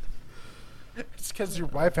shit. It's because your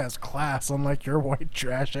wife has class, unlike your white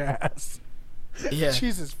trash ass. Yeah.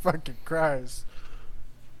 Jesus fucking Christ.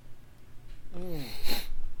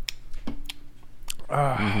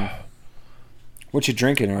 What you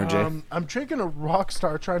drinking, RJ? I'm drinking a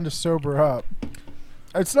Rockstar, trying to sober up.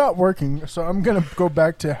 It's not working, so I'm gonna go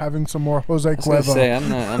back to having some more Jose I was gonna Cuervo.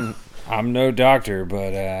 say I'm no doctor,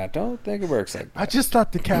 but I don't think it works like that. I just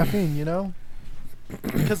thought the caffeine, you know,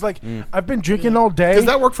 because like I've been drinking all day. Does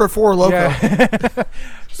that work for Four Loko? Yeah.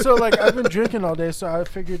 So like I've been drinking all day, so I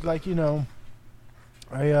figured like I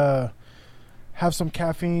have some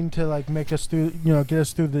caffeine to like make us through, get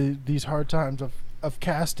us through these hard times of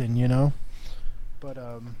casting, you know. But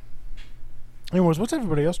anyways, what's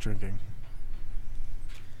everybody else drinking?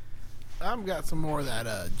 I've got some more of that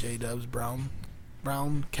J Dub's brown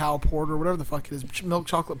cow porter, whatever the fuck it is, milk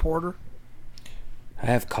chocolate porter. I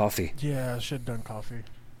have coffee. Yeah, I should have done coffee.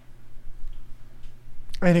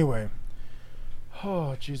 Anyway,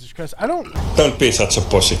 oh Jesus Christ, I don't. Don't be such a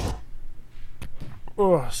pussy.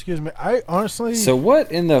 Oh, excuse me. I honestly. So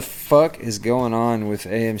what in the fuck is going on with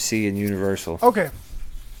AMC and Universal? Okay.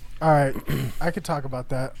 All right, I could talk about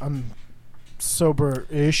that. I'm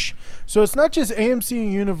sober-ish. So it's not just AMC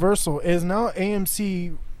and Universal. It is now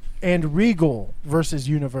AMC and Regal versus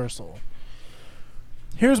Universal.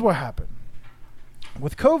 Here's what happened.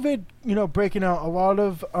 With COVID, breaking out, a lot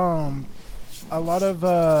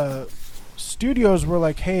of studios were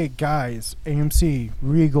like, "Hey guys, AMC,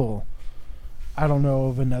 Regal. I don't know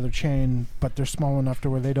of another chain, but they're small enough to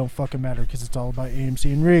where they don't fucking matter because it's all about AMC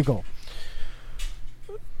and Regal.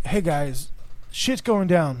 Hey guys, shit's going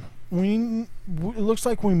down. It looks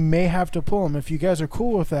like we may have to pull them. If you guys are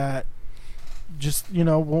cool with that, just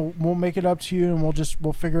we'll make it up to you, and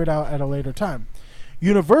we'll figure it out at a later time."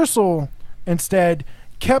 Universal instead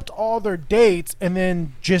kept all their dates and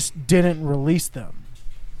then just didn't release them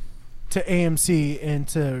to AMC and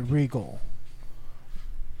to Regal.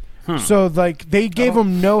 So like they gave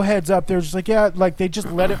them no heads up. They're just like, yeah, like they just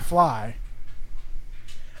let it fly.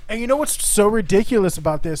 And you know what's so ridiculous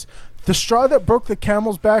about this? The straw that broke the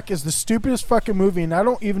camel's back is the stupidest fucking movie, and I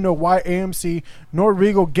don't even know why AMC nor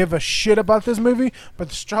Regal give a shit about this movie, but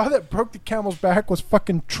the straw that broke the camel's back was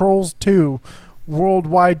fucking Trolls 2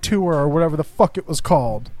 Worldwide Tour, or whatever the fuck it was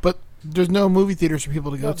called. But there's no movie theaters for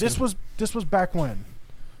people to go No, to. this was back when?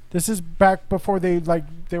 This is back before they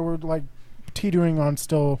were like teetering on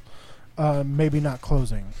still maybe not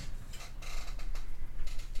closing.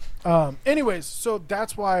 Anyways, so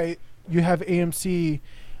that's why you have AMC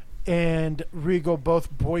and Regal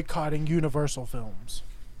both boycotting Universal films.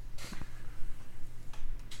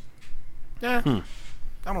 Yeah,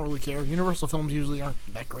 I don't really care. Universal films usually aren't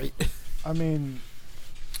that great. I mean,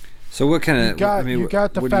 So what kind you of? got, I mean, you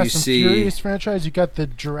got the what do you Fast and see? Furious franchise. You got the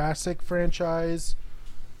Jurassic franchise.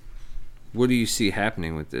 What do you see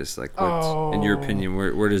happening with this? Like, what, in your opinion,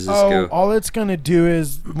 where does this Oh, go? all it's gonna do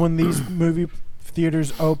is when these movie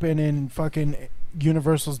theaters open and fucking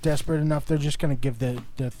Universal's desperate enough, they're just gonna give the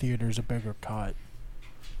theaters a bigger cut.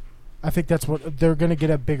 I think that's what they're gonna get,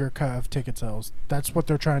 a bigger cut of ticket sales. That's what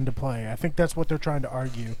they're trying to play. I think that's what they're trying to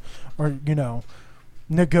argue, or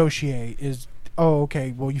negotiate. Is, oh,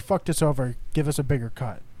 okay, well, you fucked us over. Give us a bigger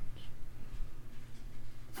cut.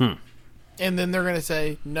 And then they're going to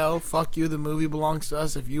say, no, fuck you, the movie belongs to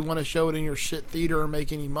us. If you want to show it in your shit theater or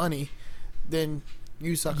make any money, then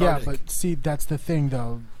you suck our dick. But see, that's the thing,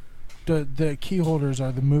 though. The key holders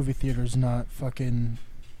are the movie theaters, not fucking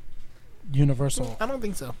Universal. I don't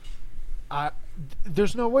think so.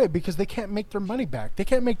 There's no way, because they can't make their money back. They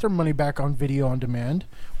can't make their money back on video on demand.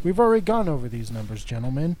 We've already gone over these numbers,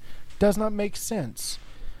 gentlemen. Does not make sense.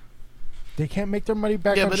 They can't make their money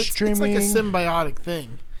back on But streaming. it's like a symbiotic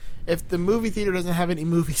thing. If the movie theater doesn't have any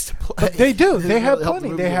movies to play, But they do. it They doesn't have really help the plenty.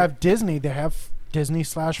 movie They theater. have Disney. They have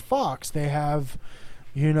Disney/Fox. They have,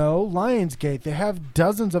 Lionsgate. They have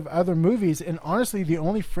dozens of other movies. And honestly, the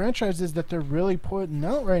only franchises that they're really putting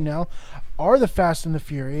out right now are the Fast and the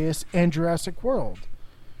Furious and Jurassic World.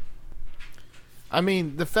 I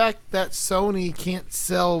mean, the fact that Sony can't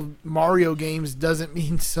sell Mario games doesn't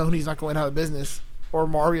mean Sony's not going out of business, or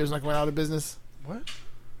Mario's not going out of business. What?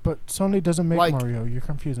 But Sony doesn't make Like- Mario. You're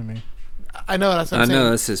confusing me. I know that's what I I'm know saying.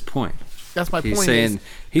 that's his point. That's my He's point. saying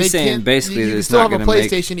they he's saying can't- basically you that can it's still not have a going to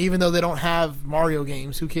make. PlayStation even though they don't have Mario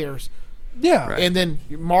games. Who cares? Yeah. Right. And then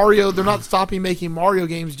Mario, they're not stopping making Mario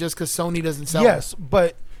games just because Sony doesn't sell. Yes,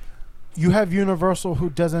 but you have Universal, who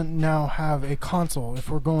doesn't now have a console, if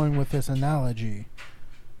we're going with this analogy.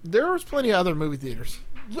 There's plenty of other movie theaters.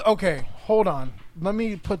 Okay, hold on. Let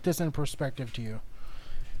me put this in perspective to you.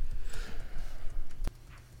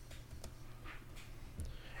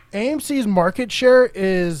 AMC's market share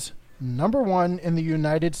is number 1 in the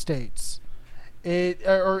United States.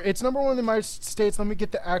 It's number 1 in the United States. Let me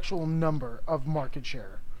get the actual number of market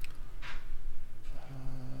share.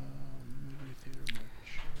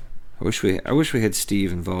 I wish we had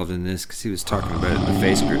Steve involved in this because he was talking about it in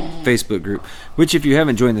the Facebook group. Which, if you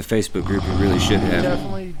haven't joined the Facebook group, you really should have.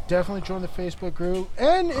 Definitely join the Facebook group.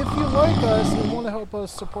 And if you like us and want to help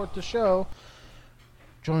us support the show,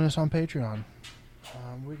 join us on Patreon.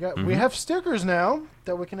 We have stickers now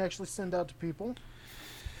that we can actually send out to people.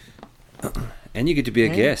 And you get to be a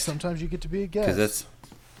guest. Sometimes you get to be a guest. Because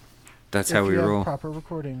that's how we roll. Proper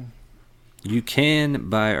recording. You can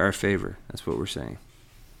buy our favor. That's what we're saying.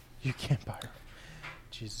 You can't buy her.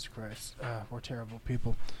 Jesus Christ. We're terrible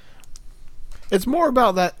people. It's more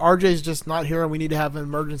about that RJ's just not here and we need to have an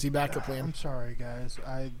emergency backup plan. I'm sorry, guys.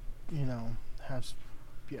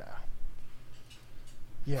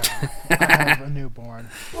 Yeah, I have a newborn.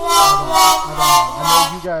 I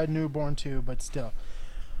know you got a newborn too, but still.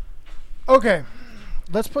 Okay,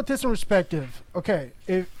 let's put this in perspective. Okay,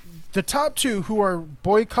 if the top two who are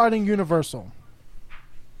boycotting Universal,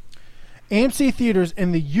 AMC theaters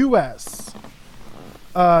in the U.S.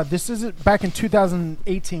 This is back in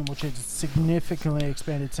 2018, which is significantly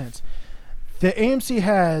expanded since. The AMC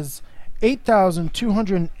has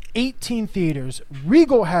 8,218 theaters.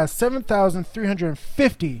 Regal has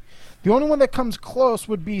 7,350. The only one that comes close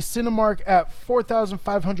would be Cinemark at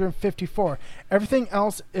 4,554. Everything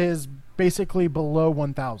else is basically below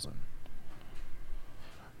 1,000.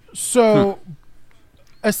 So,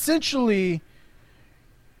 essentially,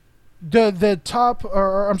 the top,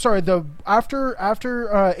 or I'm sorry, the after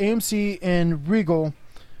AMC and Regal,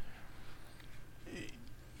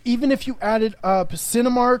 even if you added up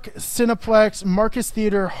Cinemark, Cineplex, Marcus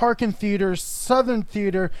Theater, Harkin Theater, Southern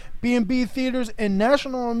Theater, B&B Theaters, and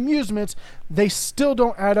National Amusements, they still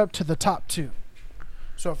don't add up to the top two.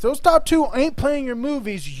 So if those top two ain't playing your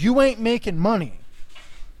movies, you ain't making money.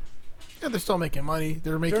 Yeah, they're still making money.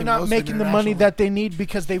 They're not making the money that they need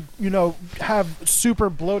because they, have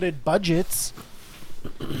super bloated budgets.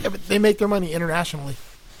 Yeah, but they make their money internationally.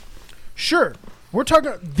 Sure. We're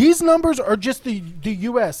talking, these numbers are just the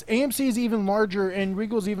U.S. AMC is even larger and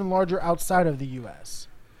Regal is even larger outside of the U.S.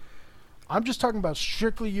 I'm just talking about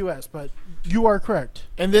strictly U.S., but you are correct.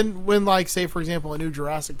 And then when, say, for example, a new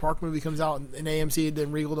Jurassic Park movie comes out in AMC and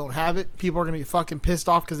then Regal don't have it, people are going to be fucking pissed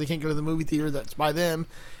off because they can't go to the movie theater that's by them,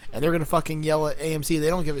 and they're going to fucking yell at AMC. They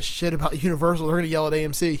don't give a shit about Universal. They're going to yell at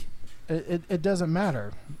AMC. It doesn't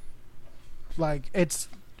matter.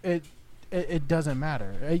 It doesn't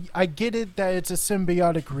matter. I get it that it's a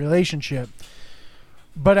symbiotic relationship,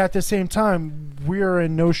 but at the same time, we are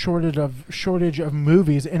in no shortage of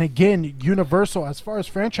movies. And again, Universal, as far as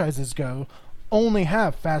franchises go, only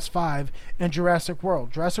have Fast 5 and Jurassic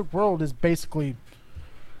World. Jurassic World is basically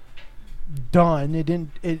done.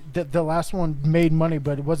 The last one made money,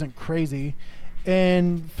 but it wasn't crazy.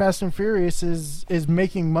 And Fast and Furious is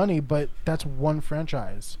making money, but that's one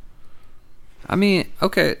franchise. I mean,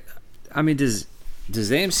 okay.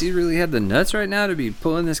 Does AMC really have the nuts right now to be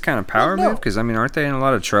pulling this kind of power move? Because, aren't they in a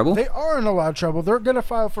lot of trouble? They are in a lot of trouble. They're going to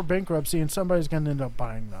file for bankruptcy, and somebody's going to end up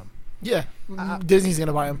buying them. Yeah. Disney's going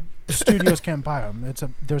to buy them. Studios can't buy them.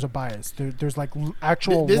 There's a bias. There's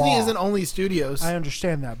actual Disney law. Isn't only studios. I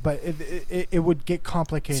understand that, but it would get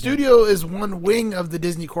complicated. Studio is one wing of the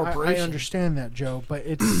Disney Corporation. I understand that, Joe, but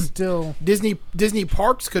it's still... Disney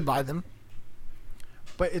Parks could buy them.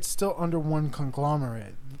 But it's still under one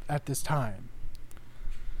conglomerate at this time.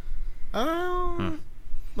 I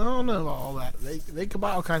don't know about all that. They can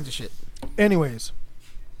buy all kinds of shit. Anyways.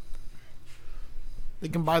 They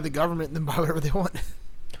can buy the government and then buy whatever they want.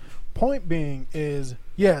 Point being is,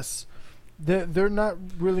 yes, they're not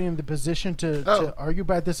really in the position to argue,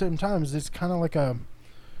 but at the same time, it's kind of like a...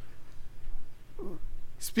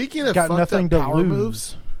 Speaking of got fucked nothing up to power lose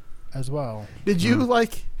moves, as well. Did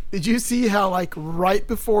you see how right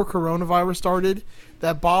before coronavirus started,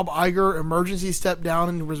 that Bob Iger emergency stepped down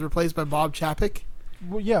and was replaced by Bob Chapek?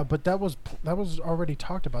 Well, yeah, but that was already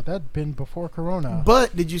talked about. That had been before Corona.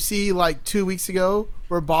 But did you see 2 weeks ago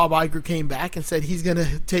where Bob Iger came back and said he's gonna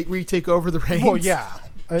retake over the reins? Well, yeah,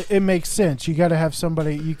 it makes sense. You got to have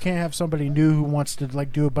somebody. You can't have somebody new who wants to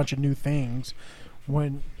do a bunch of new things.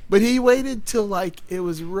 But he waited till it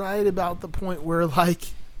was right about the point where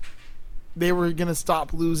they were gonna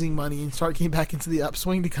stop losing money and start getting back into the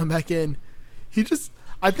upswing to come back in.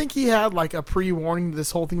 I think he had a pre-warning that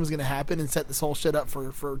this whole thing was going to happen and set this whole shit up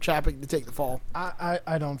for Chapek to take the fall.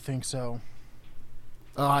 I don't think so.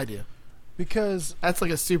 Oh, I do. Because... That's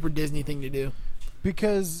a super Disney thing to do.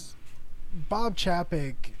 Because Bob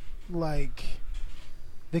Chapek,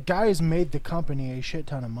 the guy has made the company a shit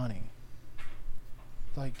ton of money.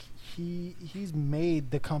 He's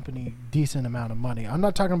made the company decent amount of money. I'm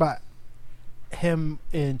not talking about him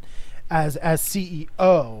as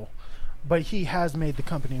CEO. but he has made the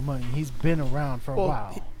company money. He's been around for a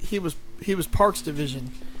while. He was Parks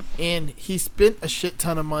Division, and he spent a shit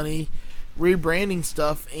ton of money rebranding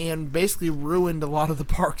stuff and basically ruined a lot of the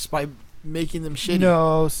parks by making them shitty.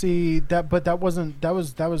 No, see that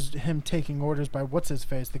was him taking orders by what's his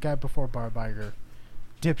face, the guy before Bob Iger,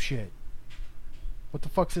 dipshit. What the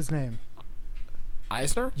fuck's his name?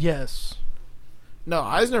 Eisner? Yes. No,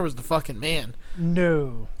 Eisner was the fucking man.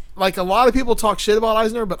 No. Like, a lot of people talk shit about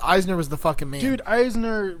Eisner, but Eisner was the fucking man. Dude,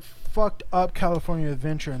 Eisner fucked up California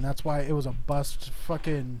Adventure, and that's why it was a bust.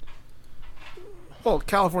 Fucking. Well,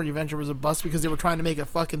 California Adventure was a bust because they were trying to make a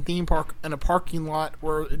fucking theme park in a parking lot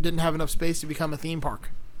where it didn't have enough space to become a theme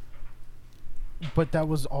park. But that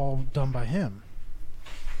was all done by him.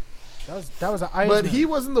 That was an Eisner. But he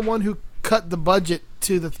wasn't the one who cut the budget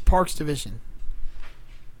to the Parks Division.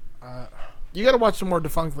 You got to watch some more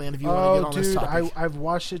Defunct Land if you want to get on this topic. I've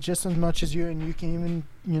watched it just as much as you, and you can even,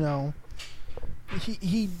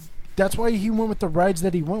 he that's why he went with the rides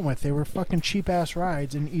that he went with. They were fucking cheap ass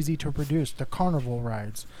rides and easy to produce. The carnival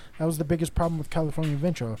rides. That was the biggest problem with California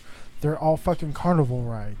Adventure. They're all fucking carnival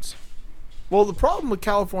rides. Well, the problem with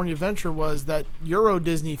California Adventure was that Euro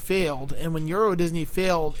Disney failed, and when Euro Disney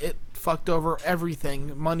failed, it fucked over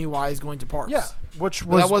everything money wise going to parks. Yeah, which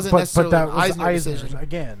was that wasn't necessarily that an was Eisner Eisner's decision.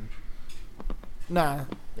 again. Nah,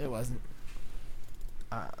 it wasn't.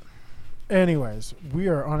 Anyways, we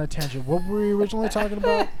are on a tangent. What were we originally talking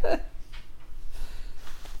about?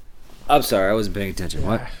 I'm sorry, I wasn't paying attention.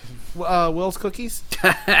 What? Will's Cookies?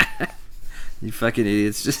 You fucking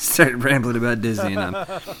idiots just started rambling about Disney, and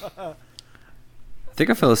I think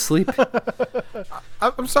I fell asleep.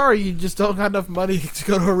 I'm sorry, you just don't have enough money to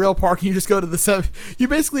go to a real park. And you just go to the You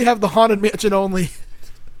basically have the Haunted Mansion only.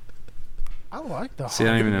 I like the See, I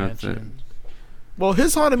don't even know Haunted what Mansion. Well,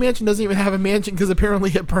 his Haunted Mansion doesn't even have a mansion because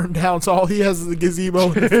apparently it burned down, so all he has is a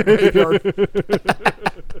gazebo in his graveyard.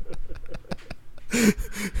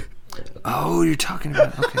 Oh, you're talking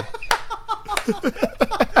about... Okay.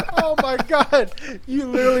 Oh my god! You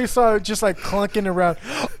literally saw it just like clunking around.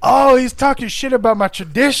 Oh, he's talking shit about my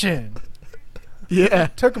tradition. Yeah.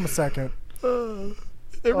 Took him a second. It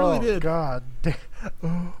really did. God.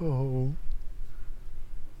 Oh.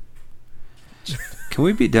 Can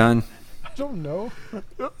we be done? I don't know.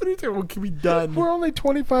 What do you think? What can be done? We're only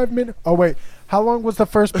 25 minutes. Oh wait, how long was the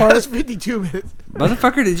first part? That's 52 minutes.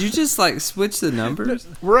 Motherfucker, did you just like switch the numbers?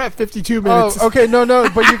 We're at 52 minutes. Oh, okay, no,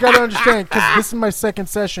 but you gotta understand because this is my second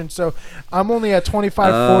session, so I'm only at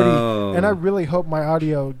 25:40, and I really hope my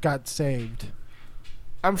audio got saved.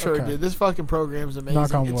 I'm sure it Okay. did. This fucking program's amazing.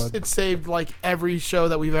 Knock on wood. It's saved like every show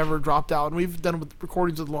that we've ever dropped out, and we've done with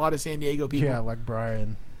recordings with a lot of San Diego people. Yeah, like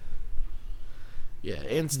Brian. Yeah,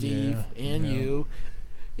 and Steve, Yeah, and yeah. you,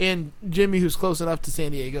 and Jimmy, who's close enough to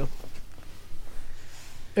San Diego.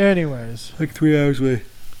 Anyways, Like 3 hours away.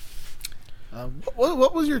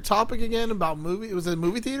 What was your topic again about movie? Was it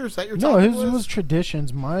movie theater? Is that your no, topic? his was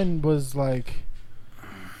traditions. Mine was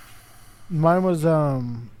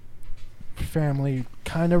family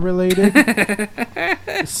kind of related.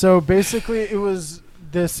 So basically, it was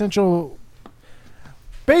the essential.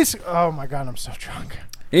 Oh my god, I'm so drunk.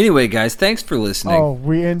 Anyway, guys, thanks for listening. Oh,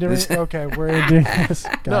 we ending it? Okay, we're ending this.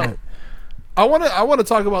 Got it. I want to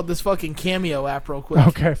talk about this fucking Cameo app real quick.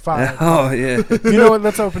 Okay, fine. Oh, yeah. You know what?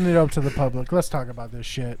 Let's open it up to the public. Let's talk about this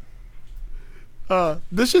shit.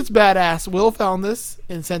 This shit's badass. Will found this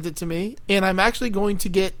and sent it to me, and I'm actually going to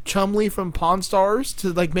get Chumley from Pawn Stars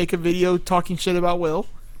to like make a video talking shit about Will,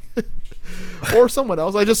 or someone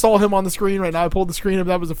else. I just saw him on the screen right now. I pulled the screen up.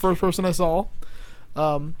 That was the first person I saw.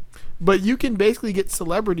 But you can basically get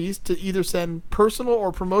celebrities to either send personal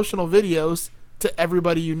or promotional videos to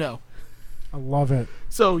everybody you know. I love it.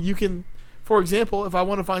 So you can, for example, if I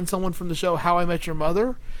want to find someone from the show How I Met Your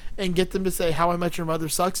Mother and get them to say How I Met Your Mother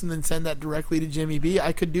sucks and then send that directly to Jimmy B,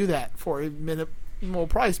 I could do that for a minimal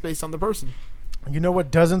price based on the person. You know what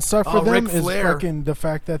doesn't suck for them Ric is Flair. fucking the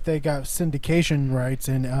fact that they got syndication rights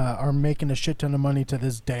and are making a shit ton of money to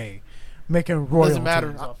this day, making royalties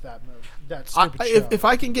matter. off that movie. That stupid show. If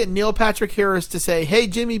I can get Neil Patrick Harris to say, "Hey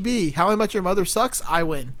Jimmy B, How I Met Your Mother sucks," I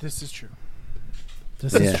win. This is true.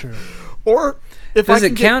 This is true. Or if Does I it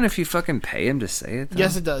can count if you fucking pay him to say it, though?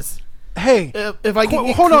 Yes, it does. Hey, If I can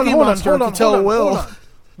get hold on, Cookie hold on, Monster hold on, to tell hold on, Will. hold on.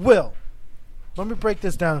 Will, let me break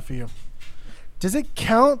this down for you. Does it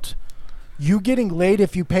count you getting laid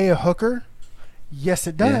if you pay a hooker? Yes,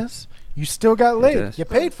 it does. You still got laid. does. You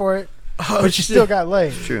paid for it, Oh, but you shit. still got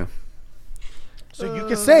laid. True. So you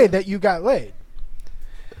can say that you got laid.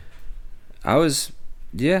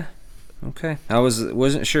 Yeah. Okay. I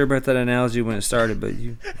wasn't sure about that analogy when it started, but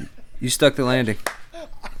you stuck the landing.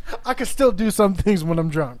 I can still do some things when I'm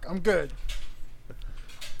drunk. I'm good.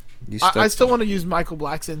 I still want to use Michael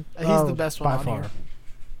Blackson. He's the best one by on far. here.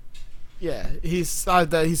 Yeah, he's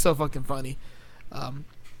so fucking funny.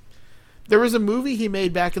 There was a movie he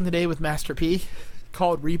made back in the day with Master P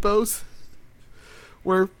called Repos,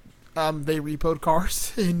 where they repoed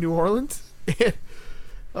cars in New Orleans.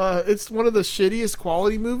 It's one of the shittiest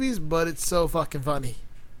quality movies, but it's so fucking funny.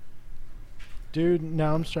 Dude,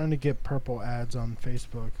 now I'm starting to get purple ads on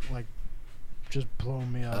Facebook, like, just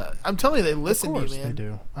blowing me up. I'm telling you, they listen to you, Of course man. they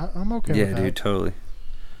do. I'm okay Yeah, with that. dude, totally.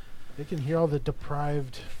 They can hear all the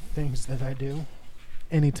deprived things that I do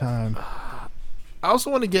anytime. I also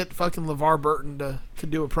want to get fucking LeVar Burton to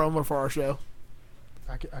do a promo for our show.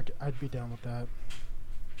 I'd be down with that.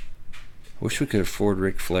 Wish we could afford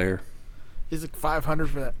Ric Flair. He's like 500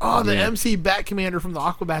 for that. Oh, the Yeah. MC Bat Commander from the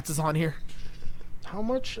Aquabats is on here. How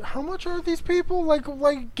much are these people?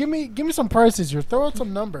 Like give me some prices here. Throw out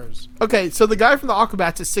some numbers. Okay, so the guy from the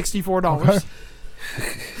Aquabats is $64.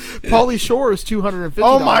 Pauly Shore is $250.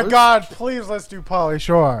 Oh my god, please let's do Pauly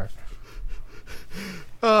Shore.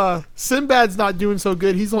 Sinbad's not doing so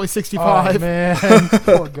good. He's only Oh 65. man,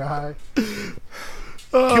 poor guy.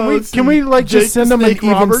 Can we like Jake just send the him an Snake even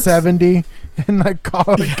Roberts? 70 and like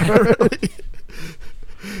call it good?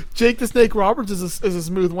 Jake the Snake Roberts is a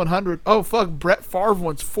smooth 100. Oh fuck, Brett Favre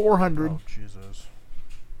wants 400. Oh Jesus.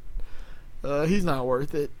 He's not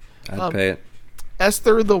worth it. I'd pay it.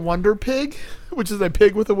 Esther the Wonder Pig, which is a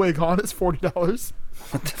pig with a wig on, is $40.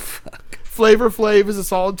 What the fuck? Flavor Flav is a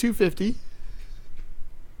solid $250.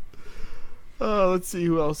 Let's see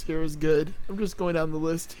who else here is good. I'm just going down the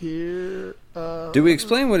list here. Did we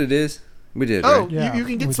explain what it is? We did, Oh, right? Yeah, you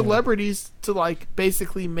can we get did. celebrities to like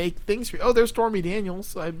basically make things for you. Oh, there's Stormy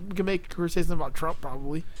Daniels. I can make her say something about Trump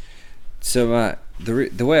probably. So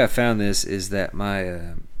the way I found this is that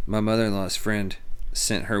my mother-in-law's friend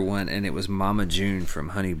sent her one, and it was Mama June from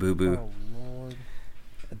Honey Boo Boo. Oh Lord.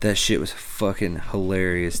 That shit was fucking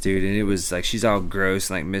hilarious, dude. And it was like she's all gross,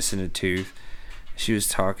 like missing a tooth. She was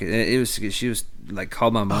talking. She was like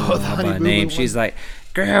called my mother-in-law the Honey by Boo Boo name. one. She's like,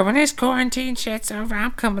 "Girl, when this quarantine shit's over,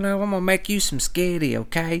 I'm coming over. I'm gonna make you some skitty,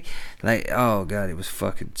 okay?" Like, oh god, it was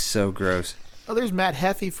fucking so gross. Oh, there's Matt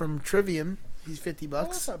Heffy from Trivium. He's $50. Oh,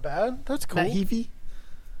 that's not bad. That's cool. Matt Heffy.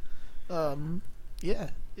 Yeah.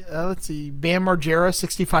 Let's see. Bam Margera,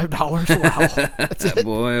 $65. Wow. That's it.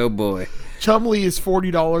 Boy, oh boy. Chumley is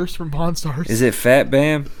 $40 from Pawn Stars. Is it Fat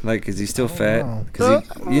Bam? Like, is he still fat? know. Because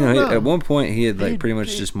I don't know. at one point he had like He- pretty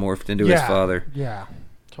much he- just morphed into his father. Yeah,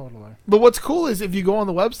 totally. But what's cool is if you go on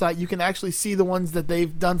the website, you can actually see the ones that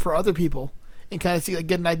they've done for other people and kind of see, like,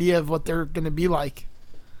 get an idea of what they're going to be like.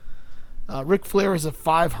 Ric Flair is a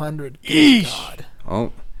 500. Good God.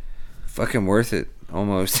 Oh, fucking worth it,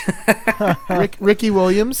 almost. Ricky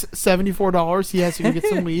Williams, $74. He has to go get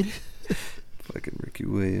some weed. Fucking Ricky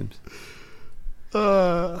Williams.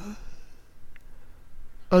 A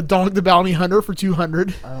Dog the Bounty Hunter for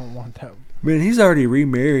 $200. I don't want that. Man, he's already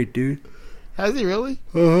remarried, dude. Has he really?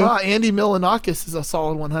 Uh-huh. Andy Milanakis is a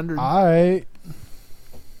solid 100. I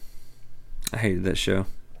hated that show.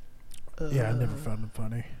 Yeah, I never found it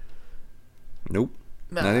funny. Nope.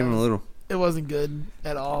 Nah, Not even a little. It wasn't good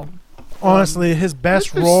at all. Honestly, his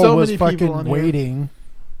best there's role so was many people on fucking here. waiting.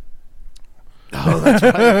 Oh, that's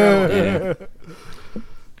right.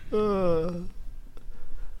 Yeah.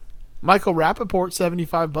 Michael Rappaport,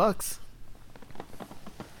 $75.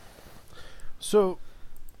 So,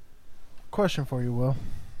 question for you, Will.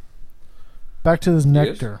 Back to this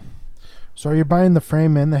nectar. So, are you buying the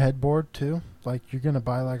frame and the headboard too? Like, you're gonna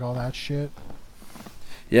buy like all that shit?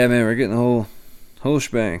 Yeah, man, we're getting the whole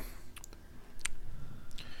shebang.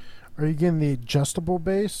 Are you getting the adjustable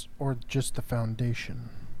base or just the foundation?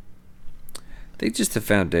 I think just the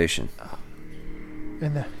foundation.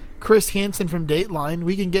 And the Chris Hansen from Dateline.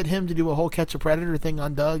 We can get him to do a whole Catch a Predator thing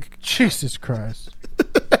on Doug. Jesus Christ!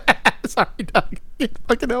 Sorry, Doug.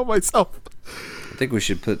 I can help myself. I think we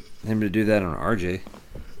should put him to do that on RJ.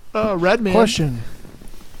 Redman. Question.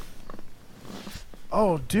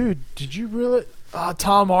 Oh, dude, did you really?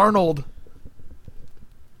 Tom Arnold.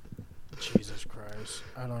 Jesus Christ!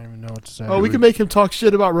 I don't even know what to say. Oh, we can make him talk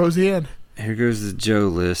shit about Roseanne. Here goes the Joe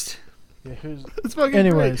list. Yeah, who's... It's fucking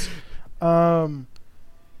Anyways, great.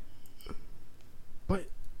 but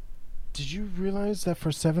did you realize that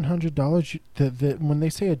for $700, that when they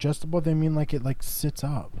say adjustable, they mean like it like sits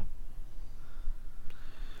up?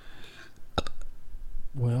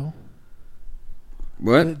 Well,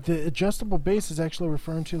 What? the adjustable base is actually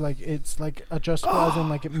referring to like it's like adjustable as in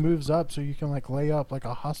like it moves up so you can like lay up like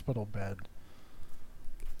a hospital bed.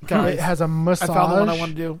 Guys, It has a massage. I found the one I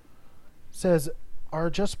want to do. Says Our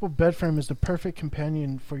adjustable bed frame is the perfect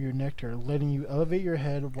companion for your nectar, letting you elevate your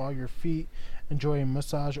head while your feet enjoy a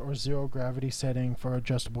massage or zero gravity setting for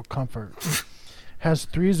adjustable comfort. Has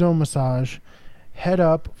 3-zone massage, head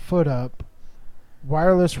up, foot up,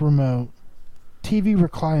 wireless remote, TV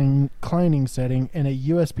reclining setting, and a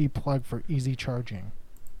USB plug for easy charging.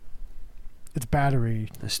 It's battery.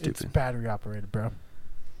 That's stupid. It's battery operated, bro.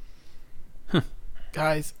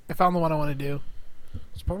 Guys, I found the one I want to do.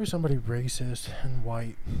 It's probably somebody racist and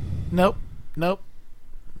white. Nope.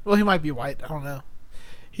 Well, he might be white. I don't know.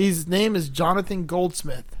 His name is Jonathan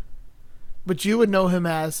Goldsmith, but you would know him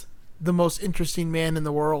as the most interesting man in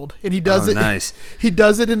the world, and he does it. Nice. He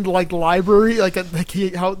does it in like library,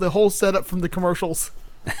 how the whole setup from the commercials.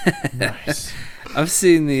 Nice. I've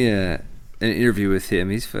seen an interview with him.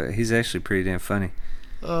 He's actually pretty damn funny.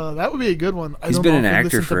 That would be a good one. He's been an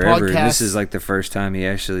actor forever, and this is like the first time he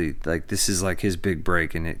actually this is like his big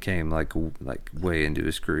break, and it came like way into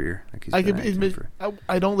his career. Like he's been acting for...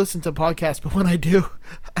 I don't listen to podcasts, but when I do,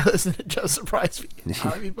 I listen to Just Surprise Me.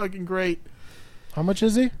 That'd be fucking great. How much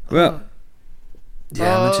is he? Well,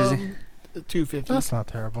 how much is he? $250. That's not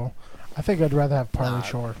terrible. I think I'd rather have Pauly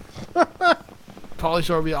Shore. Pauly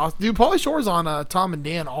Shore would be awesome. Dude, Pauly Shore's on Tom and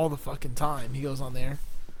Dan all the fucking time. He goes on there.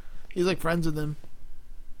 He's like friends with them.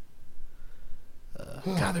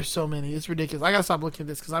 God, there's so many. It's ridiculous. I gotta stop looking at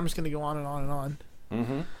this because I'm just gonna go on and on and on.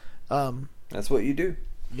 Mm-hmm. That's what you do.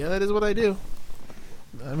 Yeah, that is what I do.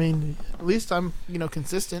 I mean, at least I'm,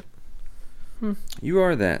 consistent. You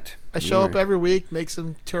are that. I show up every week, make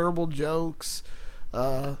some terrible jokes,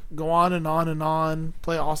 go on and on and on,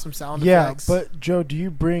 play awesome sound effects. Yeah, but Joe, do you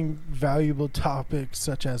bring valuable topics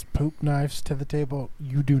such as poop knives to the table?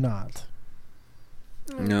 You do not.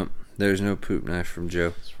 Nope. There's no poop knife from Joe.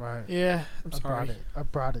 That's right. Yeah, I'm sorry. I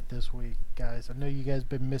brought it this week, guys. I know you guys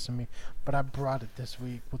been missing me, but I brought it this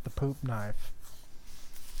week with the poop knife.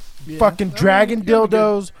 Yeah. Fucking dragon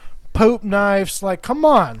dildos, poop knives. Like, come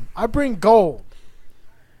on. I bring gold.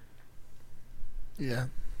 Yeah.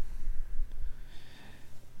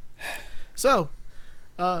 So,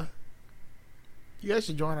 you guys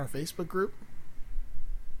should join our Facebook group.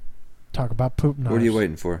 Talk about poop knives. What are you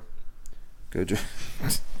waiting for? Go, Joe.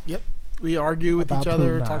 Yep. We argue with About each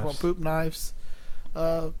other, poop talk knives. about poop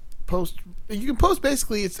knives. Post. You can post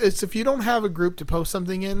basically. It's if you don't have a group to post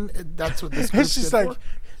something in, that's what this group's It's just good like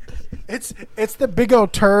for. it's the big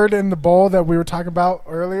old turd in the bowl that we were talking about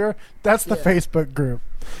earlier. That's the Yeah. Facebook group.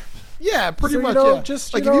 Yeah, pretty So, much. yeah.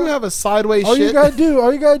 Just Like, if you have a sideways All shit.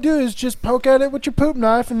 you gotta do is just poke at it with your poop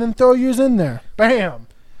knife and then throw yours in there. Bam.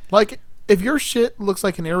 Like if your shit looks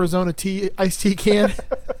like an Arizona iced tea can.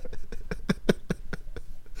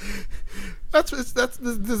 This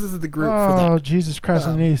is the group for Oh that. Jesus Christ!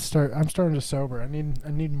 I'm starting to sober. I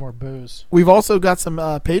need more booze. We've also got some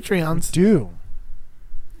Patreons. Do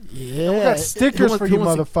Yeah, we got stickers for you to-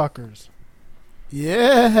 motherfuckers?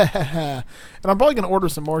 Yeah, and I'm probably gonna order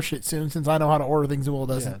some more shit soon since I know how to order things and Will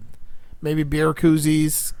doesn't. Yeah. Maybe beer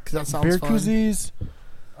koozies because that sounds Beer fun. koozies.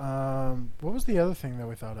 What was the other thing that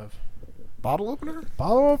we thought of? Bottle opener.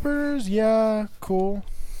 Bottle openers. Yeah, cool.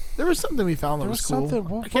 There was something we found that There was was cool.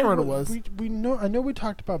 something. I can't remember what it was. We know. I know we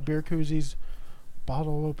talked about beer koozies,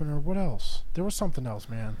 bottle opener. What else? There was something else,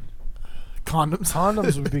 man. Condoms.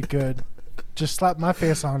 Condoms would be good. Just slap my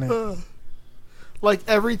face on it. Like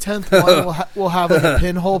every 10th one will have like a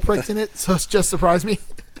pinhole pricked in it, so it's just surprised me.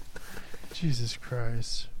 Jesus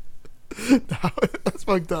Christ. That's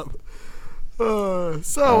fucked up.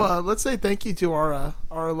 Let's say thank you to our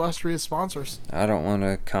illustrious sponsors. I don't want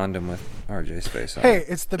a condom with RJ's face on. Hey,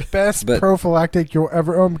 it's the best But- prophylactic you'll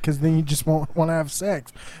ever own because then you just won't want to have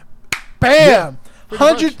sex. Bam! pretty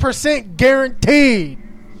much. 100% guaranteed.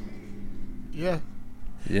 Yeah.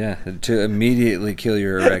 Yeah, to immediately kill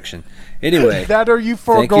your erection. Anyway, That or you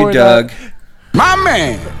thank forego you, it. Doug. My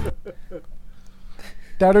man!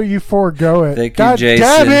 That or you forego it. Thank you, God Jason.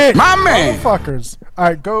 damn it! My man! Motherfuckers. All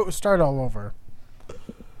right, go start all over.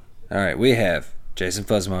 All right, we have Jason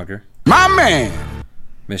Fuzzmonger, My man!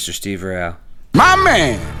 Mr. Steve Rao, My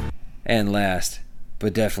man! and last,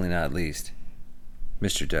 but definitely not least,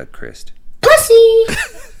 Mr. Doug Christ. Pussy.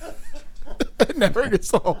 It never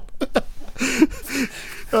gets old.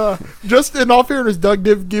 Just in all fairness, Doug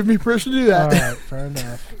did give me permission to do All that. right, fair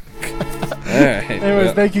enough. All right. Anyways,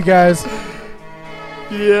 well, thank you guys.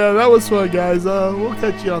 Yeah, that was fun, guys. We'll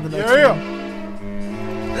catch you on the next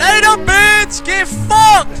one. Later, bitch! Get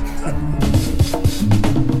fucked!